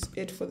to use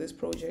it for this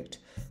project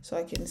so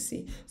I can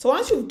see. So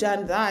once you've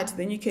done that,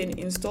 then you can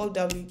install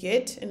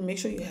wget and make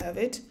sure you have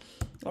it.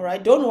 All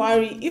right. Don't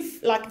worry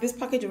if this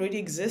package already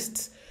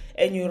exists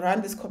and you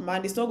run this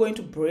command, it's not going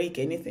to break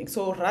anything.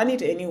 So run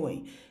it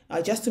anyway,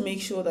 just to make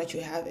sure that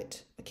you have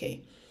it.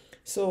 Okay,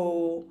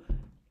 so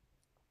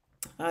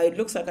it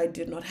looks like I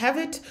did not have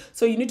it.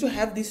 So you need to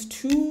have these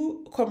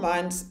two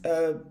commands,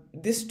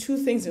 these two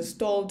things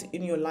installed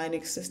in your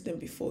Linux system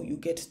before you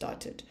get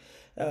started,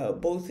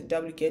 both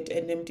wget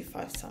and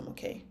MD5sum.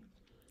 Okay,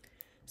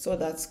 so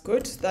that's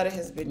good. That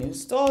has been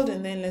installed,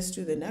 and then let's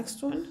do the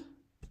next one.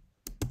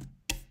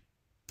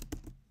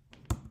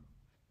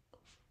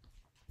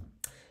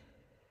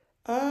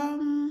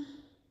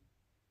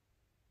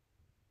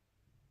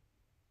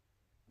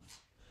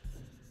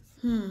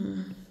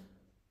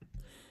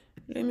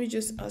 Let me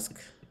just ask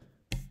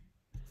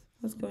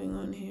what's going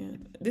on here.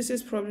 This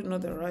is probably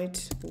not the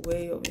right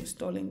way of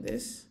installing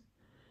this.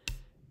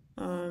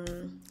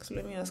 So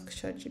let me ask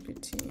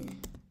ChatGPT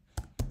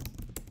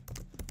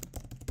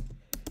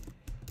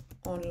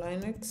on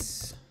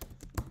Linux.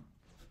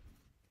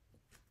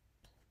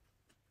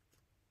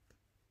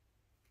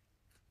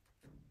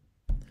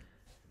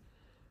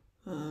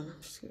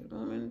 Just a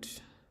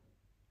moment.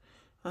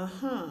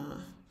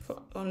 On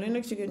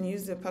Linux, you can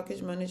use the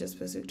package manager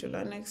specific to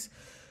Linux,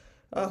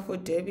 for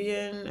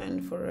Debian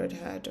and for Red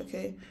Hat.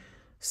 Okay,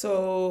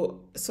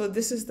 so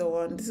this is the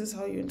one. This is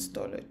how you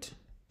install it.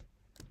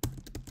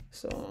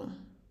 So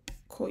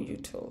core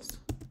utils.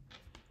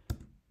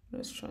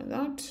 Let's try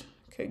that.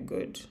 Okay,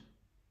 good.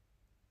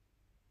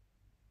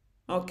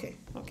 Okay.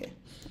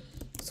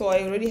 So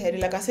I already had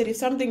it. Like I said, if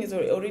something is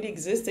already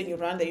exists and you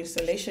run the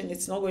installation,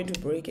 it's not going to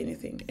break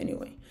anything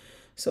anyway.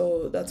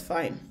 So that's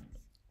fine.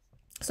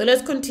 So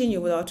let's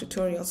continue with our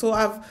tutorial. So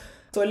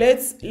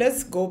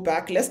let's go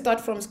back. Let's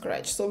start from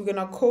scratch. So we're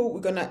gonna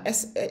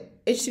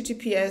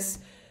HTTPS.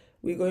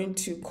 We're going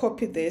to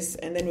copy this,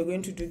 and then we're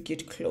going to do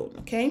git clone.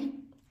 Okay,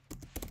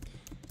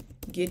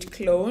 git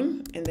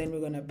clone, and then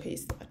we're gonna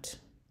paste that.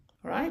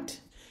 All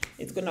right,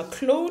 it's gonna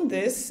clone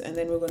this, and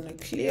then we're gonna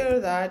clear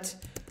that.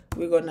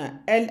 We're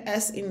gonna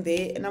ls in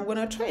there, and I'm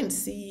gonna try and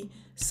see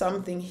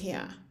something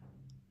here.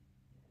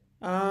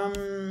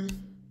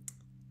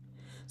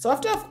 So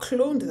after I've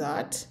cloned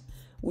that,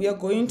 we are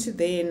going to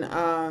then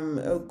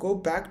go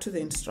back to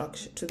the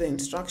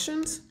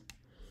instructions,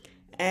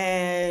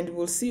 and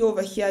we'll see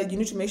over here. You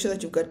need to make sure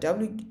that you've got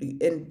w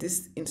and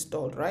this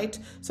installed, right?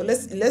 So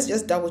let's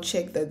just double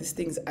check that these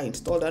things are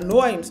installed. I know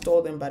I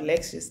installed them, but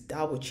let's just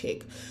double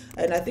check.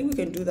 And I think we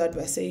can do that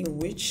by saying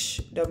which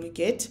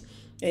wget,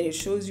 and it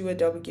shows you where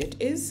wget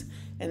is,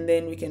 and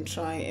then we can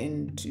try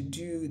and to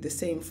do the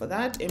same for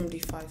that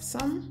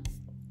MD5sum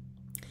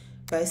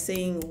by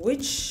saying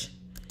which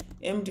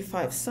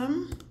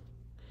MD5sum,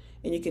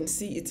 and you can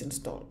see it's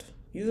installed.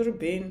 User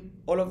bin,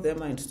 all of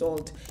them are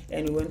installed,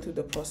 and we went through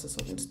the process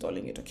of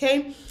installing it.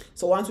 Okay,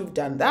 so once we've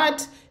done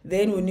that,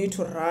 then we need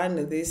to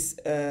run this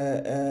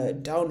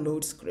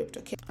download script.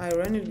 Okay, I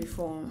ran it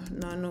before.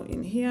 Nano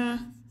in here.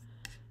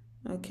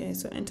 Okay,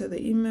 so enter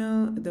the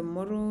email, the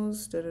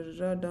models,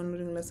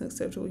 downloading less than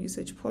acceptable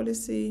usage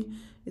policy.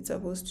 It's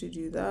supposed to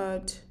do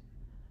that.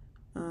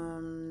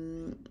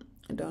 Downloading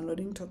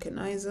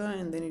tokenizer,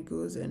 and then it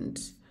goes and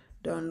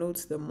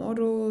downloads the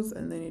models,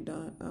 and then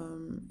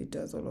it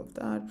does all of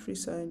that,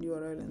 pre-signed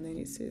URL, and then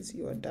it says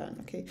you are done.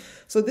 Okay,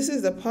 so this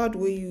is the part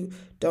where you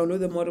download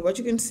the model, but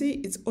you can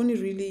see it's only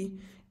really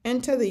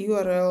enter the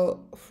URL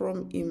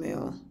from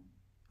email.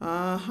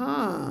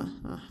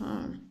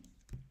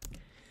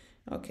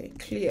 Okay,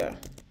 clear.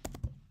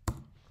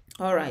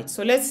 All right,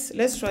 so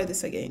let's try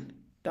this again.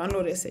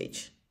 Download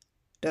sh,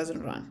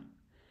 doesn't run.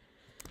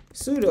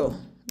 Sudo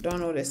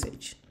download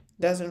sh,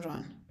 doesn't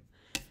run.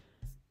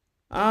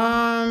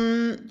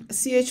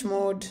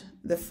 Chmod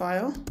the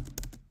file.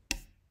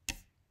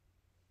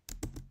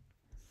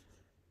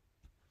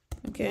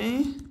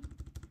 Okay,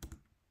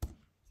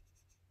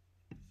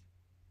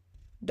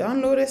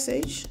 download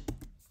sh,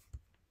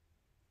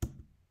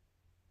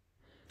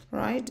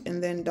 right,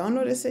 and then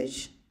download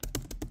sh.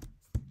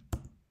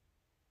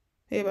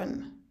 Hey,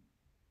 button.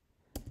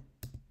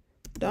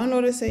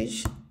 Download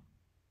sh.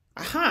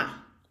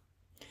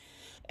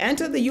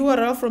 Enter the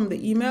URL from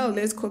the email.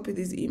 Let's copy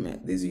this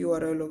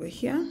URL over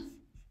here.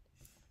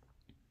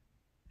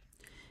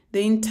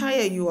 The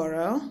entire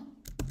URL.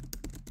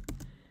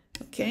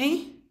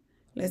 Okay,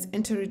 let's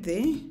enter it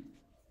there.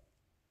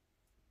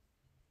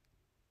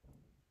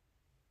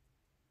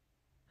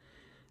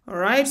 All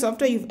right, so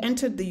after you've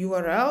entered the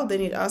URL,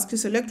 then it asks you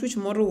select which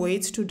model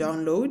weights to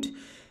download.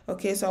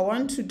 Okay, so I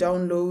want to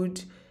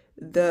download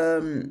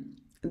the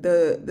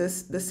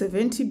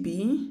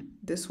 70b,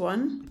 this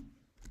one.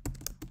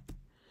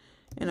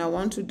 And I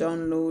want to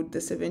download the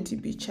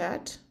 70b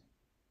chat.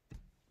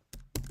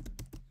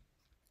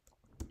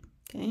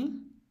 Okay,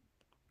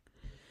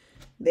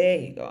 there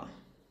you go.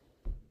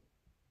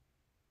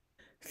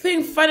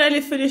 Thing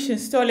finally finished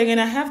installing,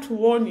 and I have to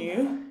warn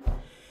you,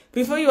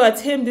 before you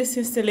attempt this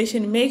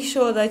installation, make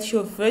sure that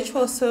your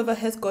virtual server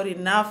has got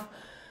enough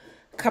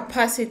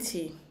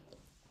capacity.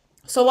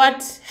 So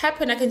what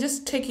happened, I can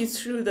just take you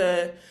through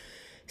the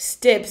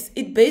steps.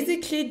 It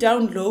basically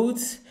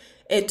downloads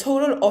a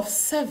total of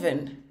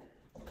 7.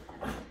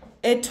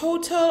 Let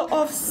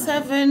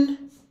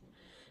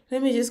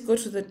me just go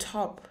to the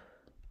top.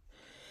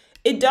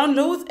 It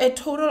downloads a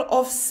total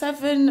of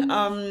 7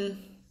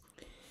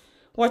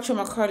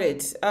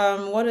 whatchamacallit,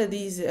 what are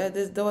these?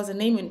 There was a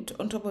name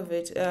on top of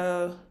it.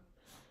 Where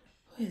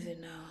is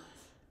it now?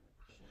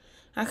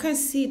 I can't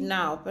see it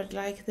now, but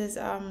like there's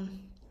where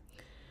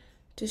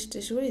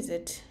is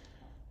it?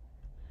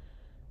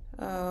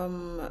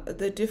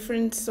 The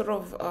different sort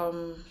of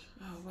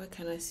what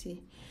can I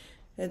see?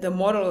 The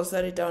models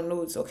that it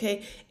downloads,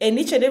 okay, and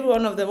each and every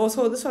one of them.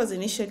 Also, this was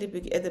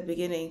initially at the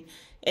beginning,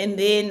 and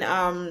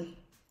then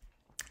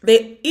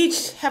they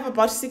each have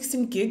about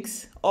 16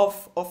 gigs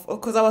of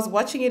because I was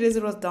watching it as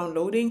it was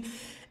downloading,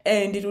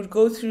 and it would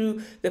go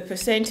through the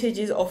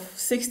percentages of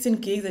 16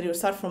 gigs, and it would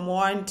start from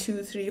 1,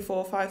 2, 3,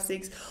 4, 5,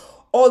 6,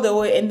 all the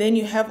way, and then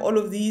you have all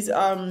of these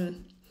what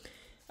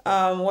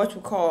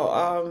we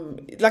call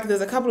like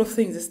there's a couple of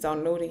things it's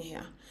downloading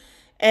here,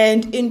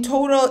 and in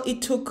total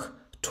it took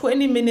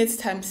 20 minutes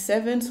times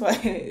 7, so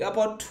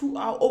about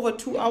over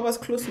 2 hours,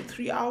 close to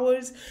 3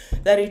 hours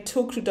that it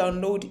took to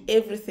download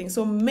everything.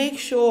 So make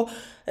sure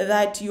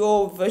that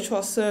your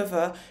virtual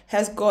server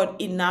has got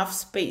enough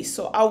space.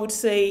 So I would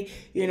say,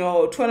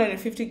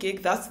 250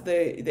 gig, that's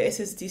the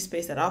SSD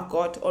space that I've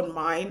got on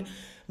mine.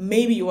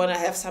 Maybe you want to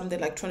have something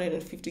like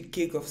 250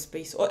 gig of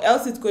space, or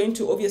else it's going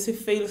to obviously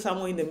fail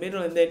somewhere in the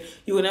middle, and then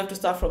you're going to have to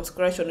start from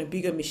scratch on a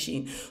bigger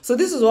machine. So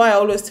this is why I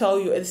always tell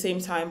you at the same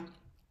time,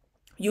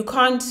 you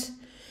can't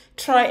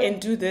try and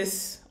do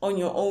this on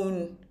your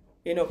own,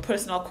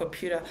 personal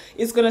computer.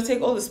 It's going to take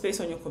all the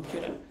space on your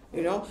computer,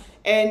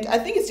 and I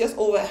think it's just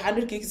over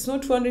 100 gigs. It's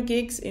not 200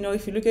 gigs,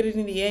 if you look at it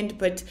in the end,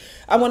 but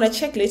I'm going to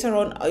check later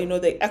on,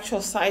 the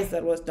actual size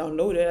that was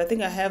downloaded. I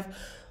think I have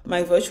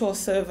my virtual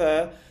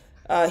server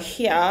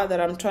here that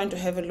I'm trying to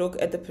have a look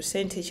at the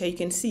percentage. Here you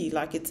can see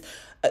like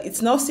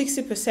it's now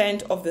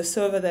 60% of the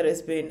server that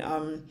has been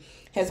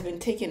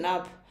taken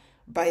up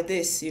by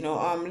this.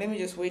 Let me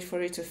just wait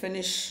for it to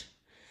finish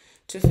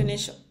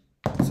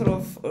sort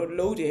of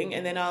loading,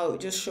 and then I'll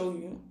just show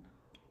you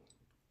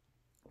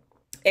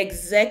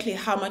exactly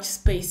how much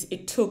space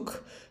it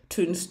took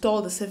to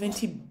install the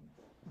 70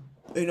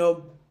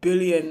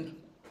 billion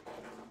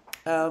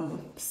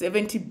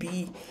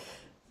 70b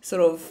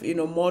sort of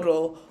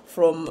model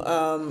from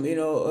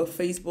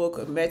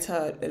Facebook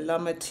Meta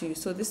Llama-2.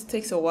 So this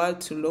takes a while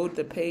to load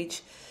the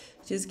page.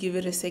 Just give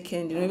it a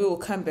second, maybe we'll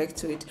come back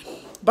to it.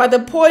 But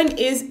the point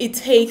is, it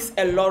takes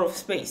a lot of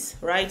space,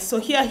 right? So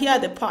here are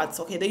the parts,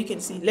 okay, that you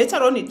can see. Later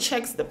on, it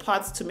checks the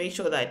parts to make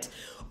sure that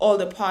all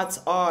the parts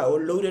are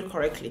loaded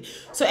correctly.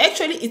 So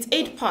actually, it's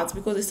 8 parts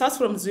because it starts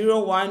from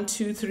 0, 1,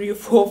 2, 3,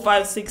 4,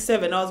 5, 6,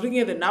 7. I was looking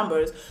at the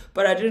numbers,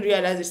 but I didn't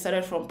realize it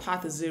started from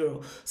path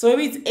 0. So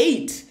maybe it's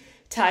 8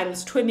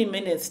 times 20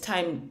 minutes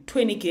times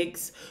 20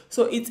 gigs.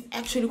 So it's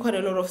actually quite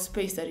a lot of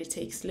space that it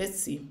takes.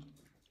 Let's see,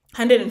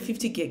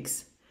 150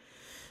 gigs.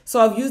 So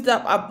I've used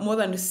up more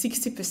than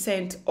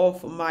 60%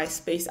 of my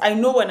space. I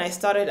know when I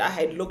started, I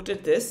had looked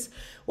at this.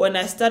 When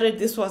I started,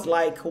 this was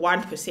like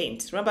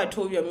 1%. Remember I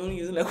told you I'm only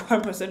using like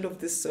 1% of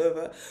this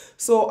server.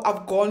 So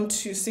I've gone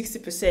to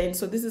 60%.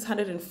 So this is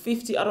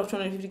 150 out of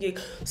 250 gig.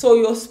 So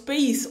your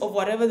space of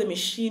whatever the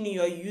machine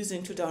you're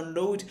using to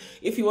download,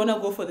 if you want to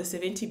go for the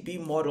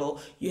 70B model,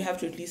 you have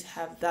to at least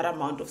have that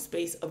amount of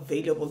space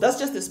available. That's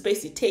just the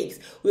space it takes.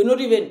 We're not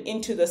even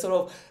into the sort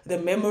of the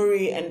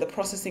memory and the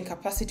processing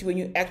capacity when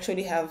you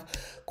actually have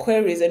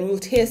queries, and we'll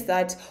test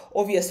that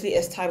obviously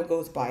as time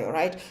goes by, all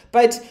right?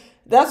 But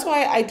that's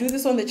why I do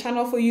this on the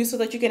channel for you, so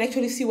that you can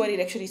actually see what it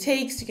actually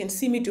takes. You can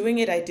see me doing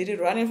it. I did it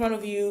right in front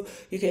of you.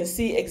 You can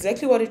see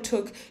exactly what it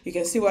took. You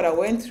can see what I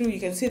went through. You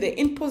can see the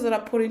inputs that I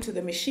put into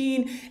the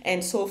machine,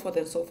 and so forth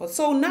and so forth.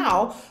 So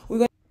now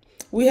we're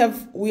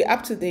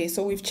up to date.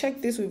 So we've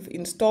checked this. We've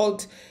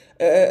installed,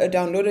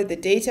 downloaded the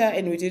data,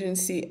 and we didn't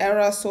see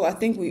error. So I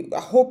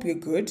hope you're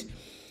good.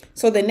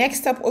 So the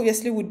next step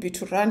obviously would be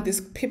to run this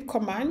pip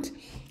command.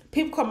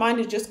 Pip command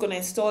is just going to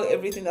install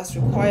everything that's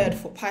required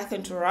for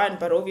Python to run,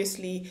 but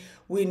obviously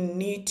we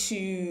need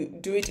to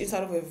do it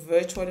inside of a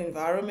virtual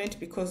environment,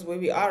 because where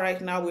we are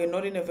right now, we're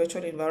not in a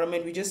virtual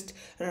environment. We just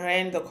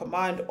ran the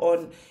command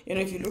on,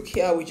 if you look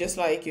here, we just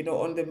like,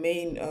 on the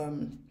main,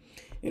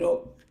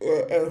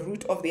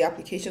 root of the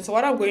application. So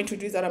what I'm going to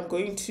do is that I'm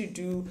going to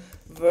do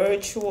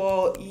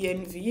virtual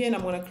env, and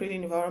I'm going to create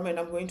an environment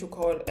I'm going to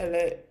call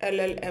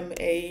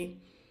LLMA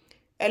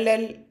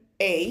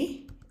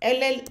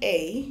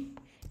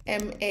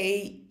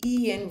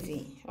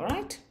MAENV, all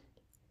right?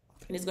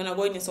 And it's going to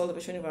go and install the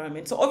virtual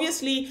environment. So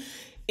obviously,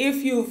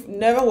 if you've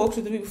never worked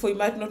with me before, you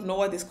might not know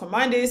what this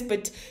command is,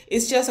 but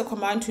it's just a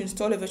command to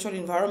install a virtual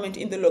environment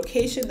in the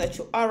location that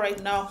you are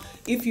right now.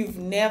 If you've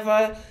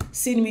never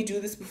seen me do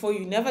this before,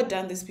 you've never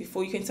done this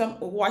before, you can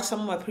watch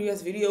some of my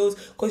previous videos,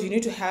 because you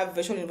need to have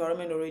virtual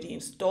environment already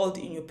installed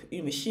in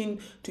your machine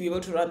to be able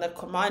to run that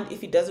command.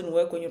 If it doesn't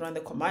work when you run the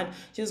command,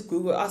 just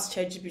Google, ask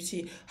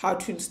ChatGPT how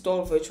to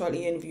install virtual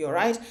env, all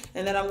right?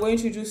 And then I'm going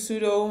to do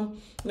sudo,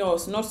 no,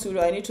 it's not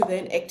sudo, I need to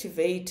then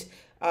activate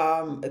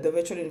the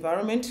virtual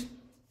environment.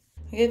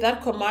 Okay,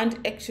 that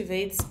command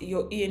activates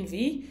your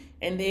env,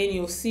 and then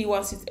you'll see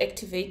once it's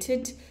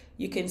activated,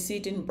 You can see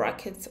it in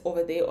brackets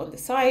over there on the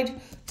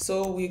side.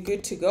 So we're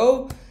good to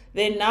go.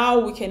 Then now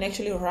we can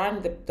actually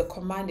run the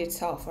command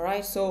itself. All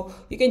right, so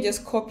you can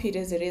just copy it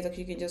as it is.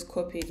 You can just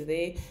copy it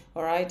there.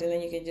 All right, and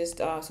then you can just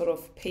sort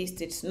of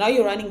paste it. Now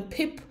you're running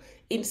pip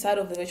inside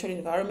of the virtual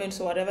environment.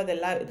 So whatever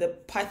the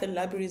Python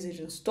libraries it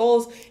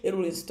installs, it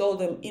will install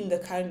them in the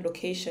current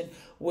location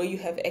where you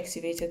have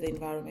activated the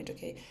environment.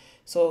 Okay,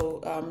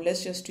 so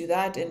let's just do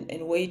that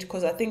and wait,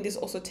 because I think this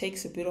also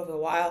takes a bit of a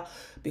while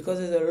because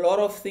there's a lot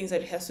of things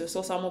that it has to.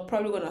 So I'm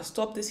probably going to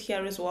stop this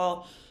here as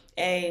well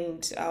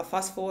and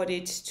fast forward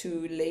it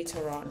to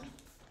later on.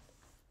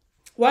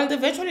 While the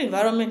virtual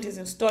environment is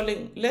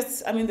installing,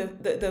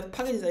 the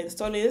packages are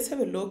installing, let's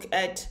have a look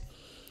at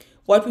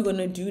what we're going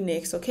to do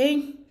next.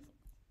 Okay,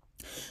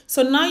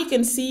 so now you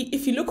can see,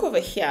 if you look over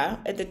here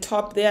at the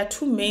top, there are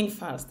two main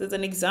files. There's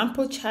an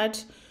example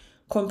chat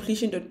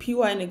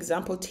completion.py and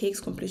example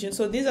text completion.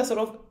 So these are sort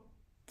of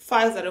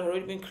files that have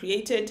already been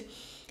created,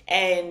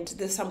 and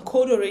there's some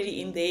code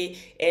already in there,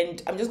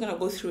 and I'm just going to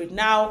go through it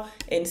now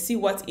and see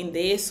what's in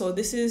there. So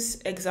this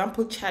is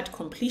example chat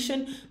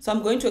completion. So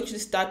I'm going to actually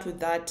start with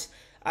that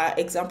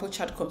example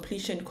chat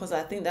completion, because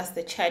I think that's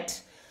the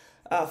chat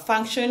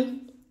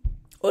function,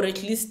 or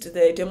at least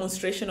the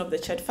demonstration of the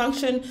chat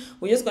function.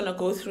 We're just going to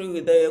go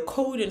through the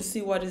code and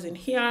see what is in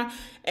here.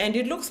 And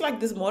it looks like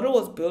this model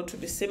was built to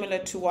be similar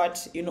to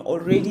what,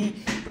 already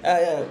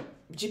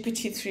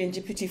GPT-3 and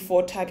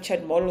GPT-4 type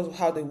chat models,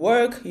 how they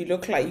work. You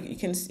look like you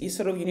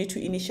need to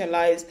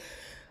initiate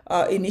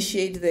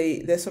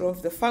the sort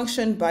of the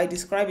function by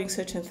describing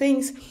certain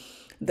things.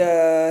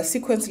 The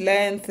sequence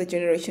length, the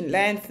generation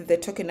length, the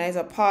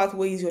tokenizer path,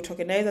 where is your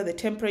tokenizer, the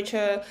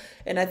temperature,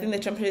 and I think the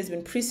temperature has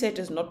been preset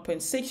as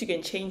 0.6. You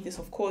can change this,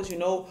 of course.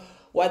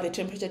 What the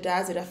temperature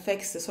does, it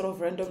affects the sort of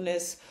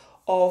randomness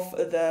of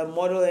the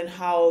model and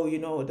how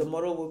the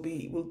model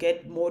will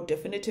get more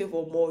definitive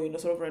or more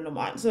sort of random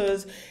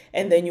answers.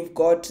 And then you've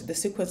got the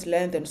sequence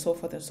length and so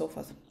forth and so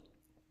forth.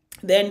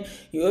 Then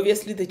you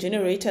obviously, the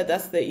generator,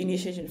 that's the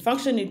initiation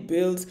function. It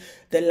builds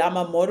the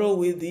Llama model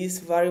with these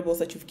variables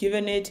that you've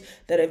given it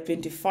that have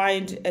been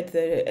defined at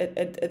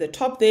the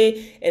top there.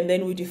 And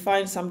then we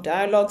define some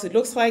dialogues. It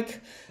looks like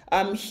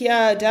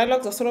here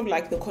dialogues are sort of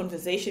like the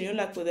conversation,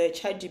 like with the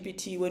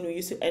ChatGPT, when we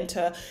used to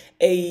enter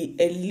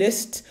a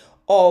list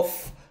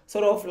of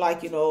sort of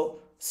like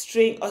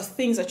string or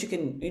things that you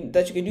can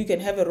do. You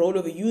can have a role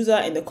of a user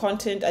and the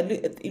content, and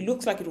it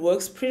looks like it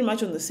works pretty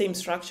much on the same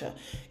structure.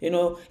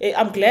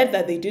 I'm glad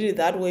that they did it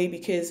that way,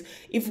 because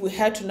if we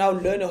had to now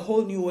learn a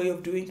whole new way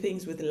of doing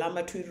things with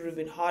Llama-2, it would have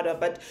been harder.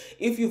 But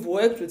if you've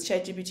worked with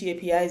ChatGPT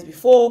APIs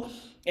before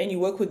and you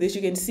work with this,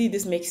 you can see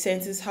this makes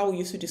sense. This is how we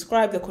used to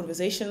describe the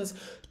conversations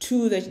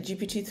to the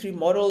GPT-3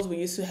 models. We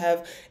used to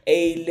have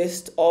a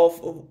list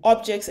of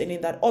objects, and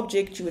in that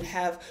object you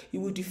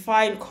would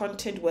define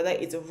content, whether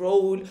it's a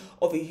role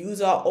of a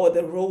user or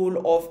the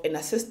role of an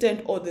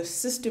assistant or the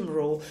system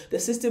role. The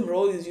system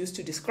role is used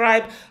to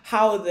describe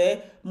how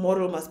the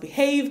model must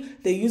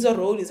behave. The user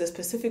role is a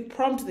specific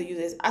prompt the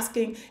user is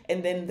asking,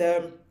 and then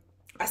the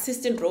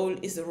assistant role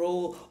is the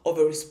role of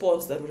a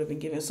response that would have been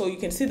given. So you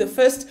can see the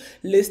first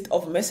list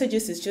of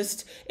messages is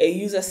just a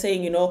user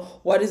saying,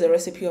 what is the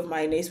recipe of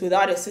mayonnaise,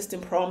 without a system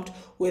prompt,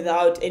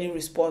 without any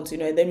response,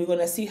 and then we're going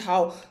to see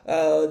how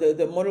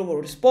the model will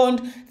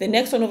respond. The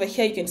next one over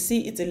here, you can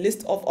see it's a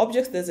list of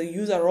objects. There's a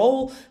user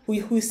role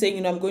who's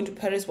saying, I'm going to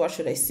Paris, what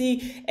should I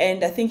see?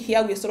 And I think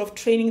here we're sort of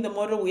training the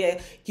model. We are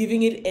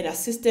giving it an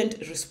assistant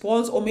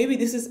response, or maybe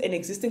this is an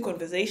existing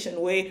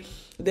conversation where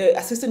the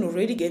assistant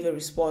already gave a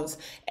response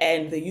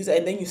and the user,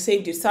 and then you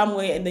saved it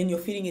somewhere, and then you're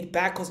feeding it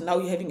back because now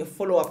you're having a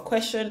follow-up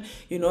question,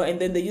 and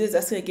then the user is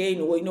asking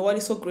again, what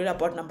is so great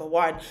about number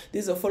one?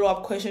 This is a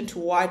follow-up question to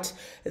what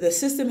the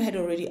system had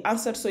already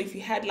answered. So if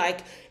you had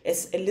like a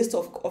list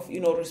of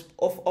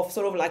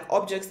sort of like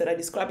objects that are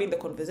describing the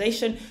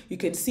conversation, you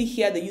can see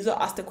here the user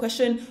asked a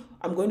question,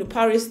 I'm going to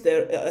Paris,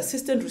 the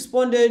assistant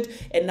responded,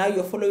 and now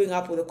you're following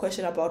up with a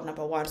question about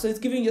number one. So it's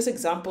giving just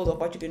examples of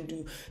what you can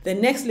do. The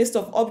next list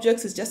of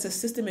objects is just a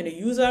system and a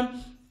user,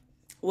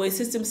 where a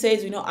system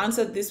says,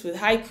 answer this with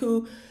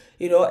haiku,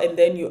 and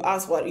then you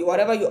ask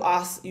whatever you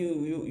ask,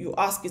 you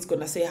ask, it's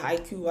gonna say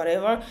haiku,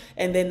 whatever.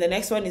 And then the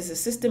next one is the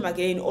system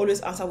again,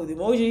 always answer with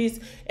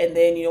emojis. And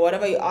then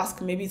whatever you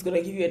ask, maybe it's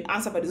gonna give you an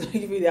answer, but it's gonna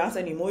give you the answer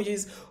in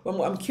emojis.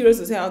 I'm curious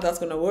to see how that's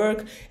gonna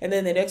work. And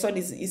then the next one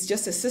is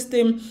just a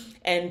system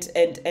and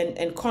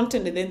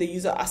content, and then the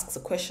user asks a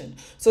question.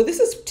 So this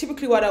is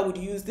typically what I would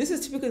use. This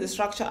is typically the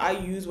structure I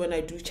use when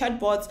I do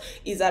chatbots,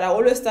 is that I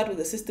always start with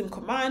the system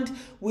command,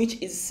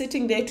 which is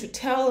sitting there to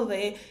tell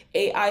the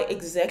AI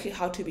exactly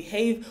how to behave.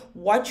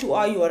 What you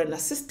are an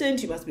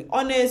assistant, you must be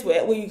honest.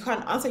 Where you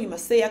can't answer, you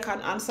must say I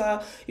can't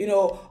answer.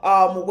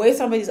 Where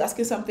somebody is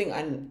asking something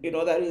and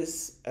that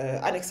is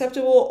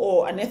unacceptable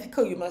or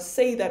unethical, you must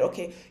say that,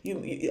 okay,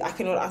 I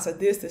cannot answer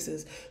this. This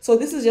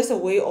is just a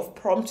way of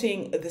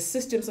prompting the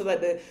system so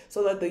that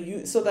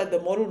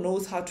the model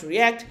knows how to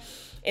react.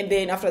 And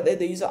then after that,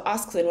 the user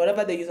asks, and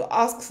whatever the user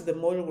asks, the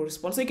model will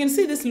respond. So you can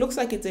see this looks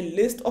like it's a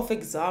list of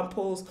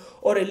examples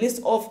or a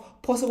list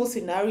of possible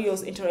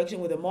scenarios interacting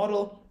with the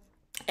model.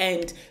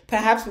 And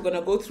perhaps we're going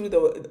to go through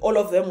all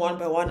of them one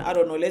by one. I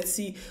don't know. Let's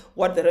see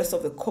what the rest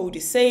of the code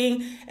is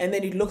saying. And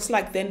then it looks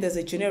like then there's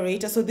a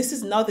generator. So this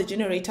is now the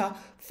generator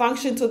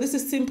function. So this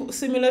is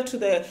similar to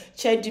the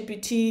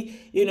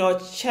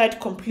ChatGPT, chat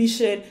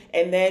completion.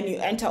 And then you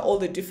enter all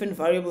the different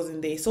variables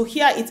in there. So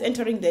here it's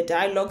entering the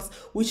dialogues,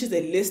 which is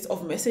a list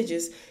of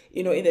messages,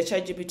 in the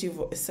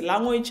ChatGPT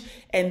language.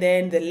 And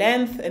then the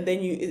length, and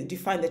then you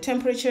define the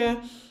temperature,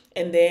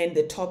 and then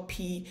the top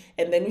P,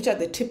 and then which are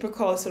the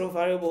typical sort of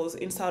variables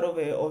inside of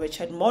a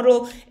chat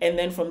model. And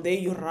then from there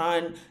you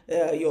run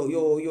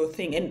your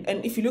thing.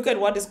 And if you look at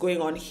what is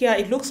going on here,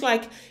 it looks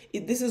like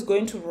this is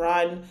going to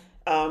run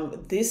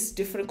these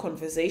different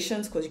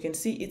conversations, because you can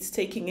see it's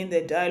taking in the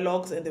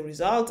dialogues and the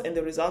results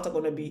are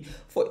going to be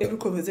for every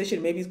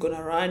conversation. Maybe it's going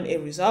to run a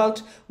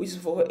result, which is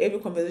for every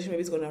conversation.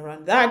 Maybe it's going to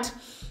run that,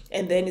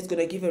 and then it's going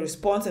to give a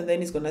response, and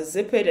then it's going to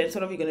zip it, and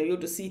sort of you're going to be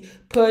able to see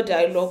per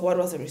dialogue what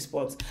was the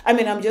response. I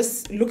mean, I'm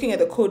just looking at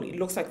the code. It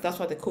looks like that's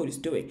what the code is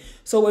doing.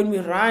 So when we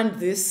run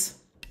this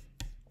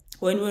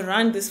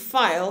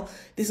file,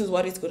 this is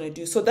what it's going to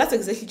do. So that's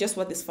exactly just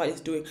what this file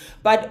is doing.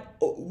 But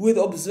with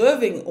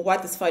observing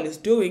what this file is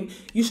doing,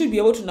 you should be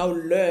able to now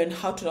learn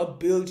how to now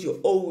build your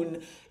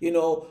own,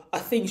 a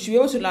thing. You should be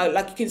able to now,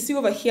 like you can see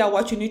over here,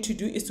 what you need to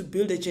do is to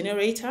build a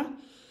generator.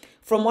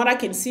 From what I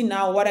can see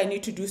now, what I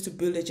need to do is to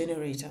build a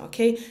generator,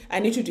 okay? I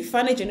need to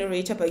define a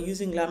generator by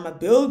using llama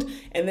build,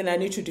 and then I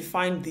need to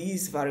define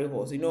these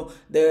variables,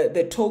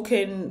 the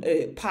token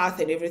path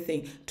and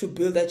everything to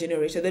build that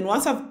generator. Then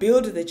once I've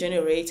built the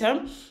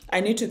generator, I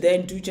need to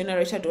then do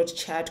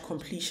generator.chat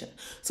completion.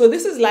 So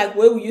this is like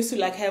where we used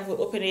to have with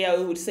OpenAI,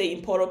 we would say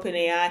import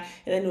OpenAI,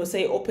 and then we'll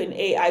say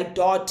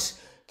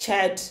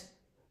OpenAI.chat,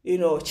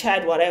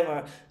 chat,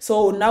 whatever.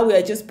 So now we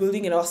are just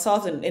building it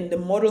ourselves, and the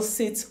model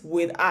sits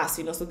with us,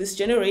 so this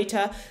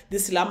generator,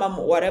 this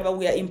llama, whatever,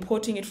 we are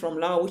importing it from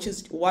llama, which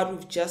is what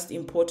we've just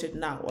imported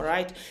now. All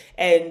right.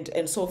 And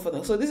so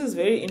forth. So this is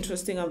very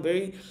interesting. I'm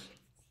very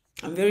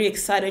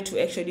excited to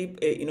actually,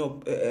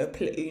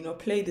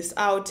 play this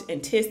out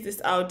and test this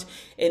out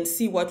and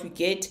see what we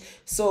get.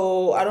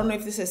 So I don't know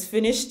if this has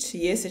finished.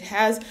 Yes, it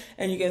has.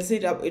 And you can see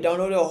that it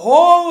downloaded a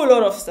whole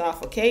lot of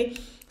stuff. Okay.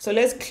 So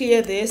let's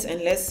clear this,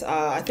 and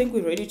I think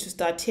we're ready to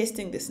start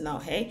testing this now.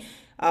 Hey,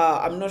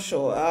 I'm not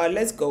sure.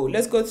 Let's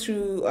go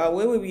through,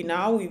 where were we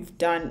now? We've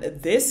done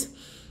this,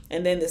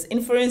 and then there's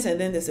inference,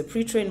 and then there's the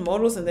pre-trained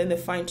models, and then the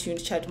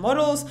fine-tuned chat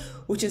models,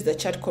 which is the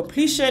chat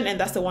completion. And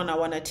that's the one I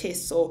want to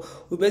test. So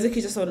we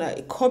basically just want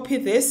to copy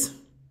this,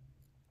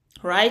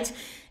 right?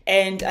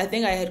 And I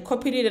think I had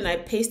copied it and I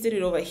pasted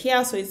it over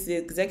here. So it's the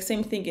exact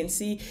same thing. You can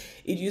see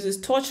it uses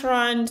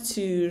torchrun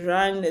to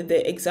run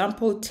the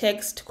example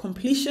text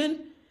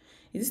completion.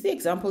 Is this the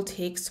example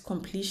text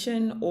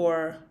completion,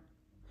 or?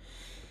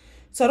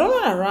 So I don't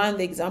want to run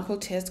the example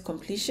text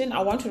completion.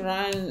 I want to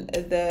run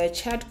the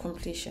chat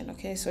completion.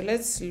 Okay, so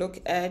let's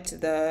look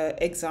at the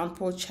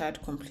example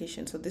chat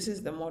completion. So this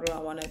is the model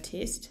I want to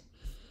test.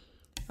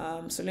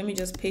 So let me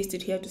just paste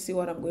it here to see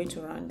what I'm going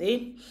to run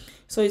there.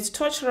 So it's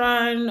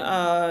torchrun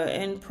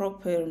and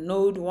proper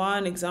node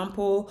 1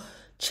 example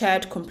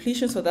chat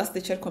completion. So that's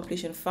the chat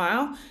completion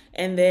file.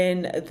 And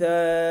then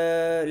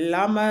the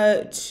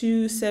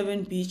Llama-2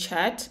 7b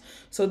chat.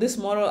 So this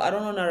model, I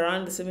don't want to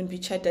run the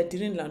 7b chat. I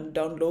didn't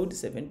download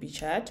the 7b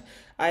chat.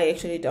 I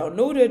actually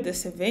downloaded the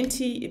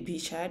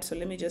 70b chat. So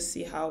let me just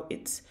see how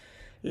it's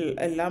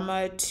a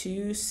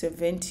Llama-2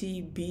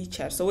 70b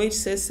chat. So it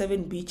says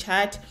 7b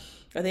chat.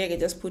 I think I can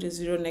just put a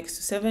 0 next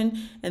to 7,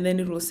 and then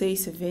it will say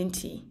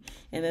 70,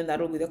 and then that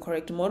will be the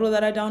correct model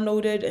that I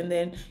downloaded. And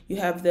then you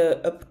have the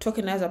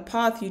tokenizer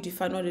path. You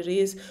define what it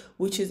is,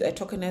 which is a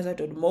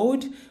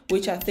tokenizer.mode,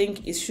 which I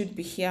think it should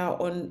be here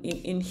on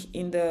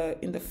in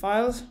the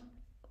files,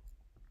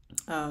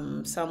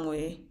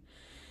 somewhere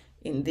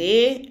in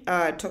there.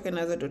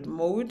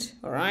 Tokenizer.mode.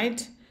 All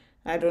right.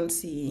 I don't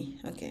see.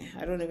 Okay,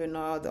 I don't even know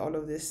how all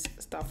of this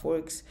stuff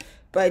works,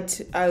 but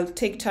I'll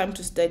take time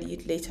to study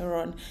it later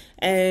on.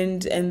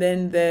 And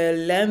then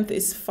the length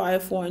is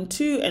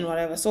 512 and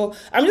whatever. So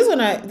I'm just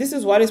gonna, this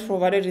is what is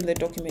provided in the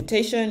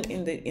documentation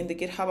in the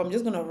GitHub. I'm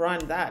just gonna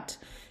run that.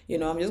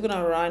 I'm just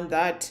gonna run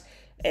that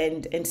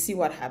and see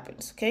what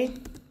happens. Okay.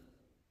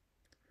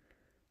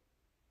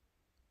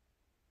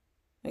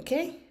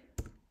 Okay.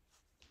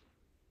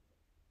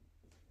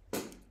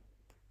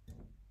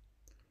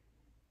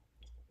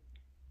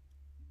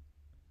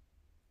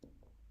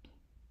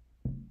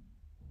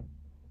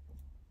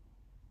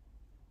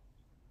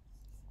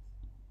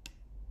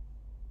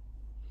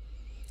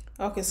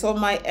 Okay, so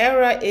my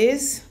error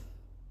is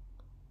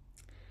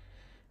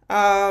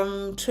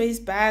trace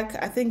back,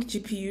 I think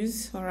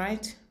GPUs. All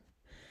right.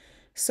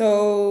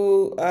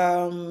 So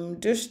no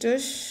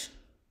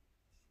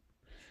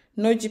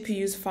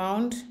GPUs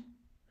found.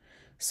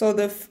 So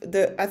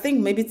I think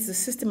maybe it's the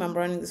system I'm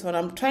running this on.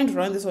 I'm trying to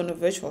run this on a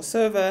virtual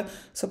server.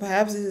 So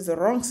perhaps this is the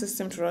wrong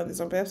system to run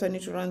this on. Perhaps I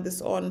need to run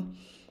this on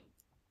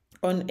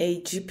on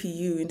a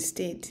GPU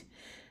instead.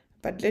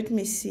 But let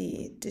me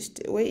see,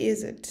 where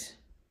is it?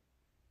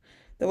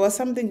 There was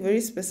something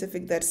very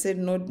specific that said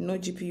no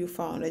GPU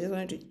found. I just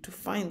wanted to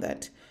find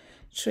that.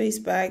 Trace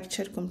back,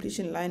 chat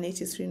completion, line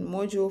 83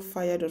 module,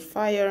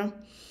 fire.fire.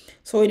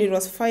 So when it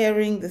was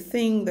firing the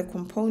thing, the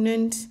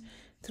component,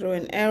 throw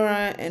an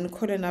error,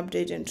 encode an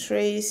update and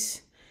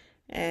trace.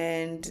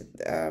 And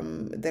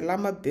the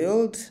Llama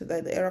build,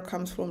 that the error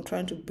comes from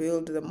trying to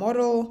build the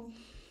model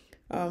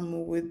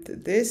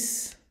with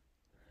this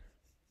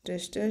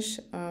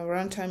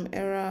runtime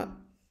error.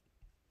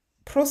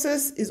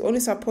 Process is only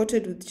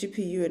supported with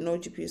GPU and no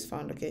GPU is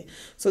found. Okay,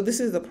 so this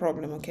is the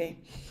problem. Okay,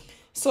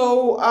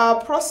 so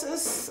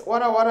process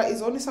wada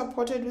is only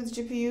supported with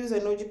GPUs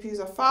and no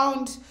GPUs are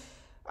found.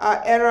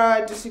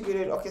 Error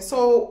distributed. Okay,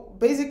 so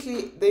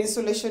basically the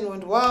installation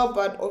went well,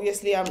 but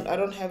obviously I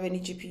don't have any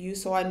GPU,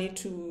 so I need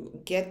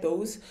to get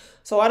those.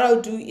 So what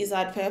I'll do is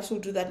that perhaps we'll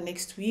do that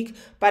next week,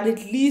 but at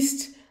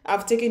least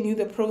I've taken you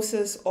through the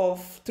process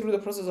of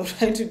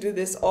trying to do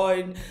this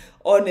on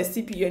a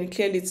CPU, and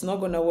clearly it's not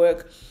going to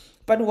work.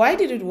 But why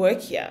did it work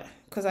here?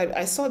 Because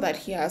I saw that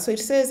here. So it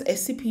says a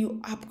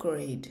CPU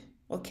upgrade.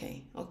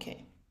 Okay.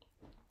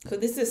 So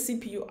this is a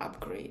CPU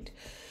upgrade.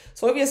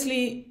 So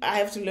obviously I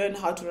have to learn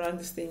how to run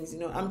these things.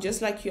 I'm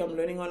just like you, I'm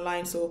learning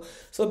online. So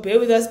bear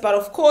with us. But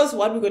of course,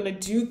 what we're going to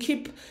do,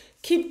 keep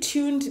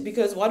tuned,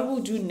 because what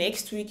we'll do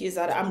next week is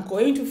that I'm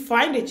going to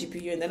find a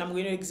GPU, and then I'm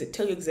going to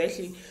tell you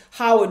exactly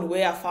how and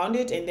where I found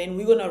it. And then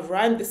we're going to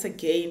run this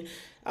again,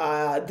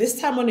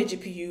 this time on a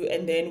GPU,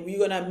 and then we're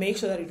going to make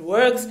sure that it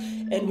works,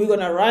 and we're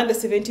going to run the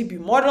 70b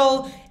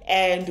model,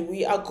 and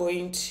we are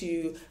going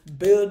to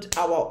build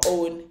our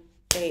own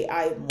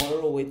AI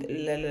model with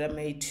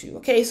Llama-2.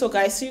 Okay, so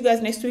guys, see you guys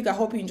next week. I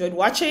hope you enjoyed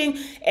watching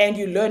and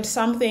you learned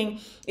something,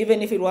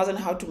 even if it wasn't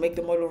how to make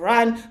the model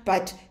run.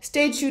 But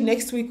stay tuned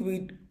next week.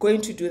 We're going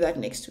to do that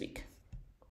next week.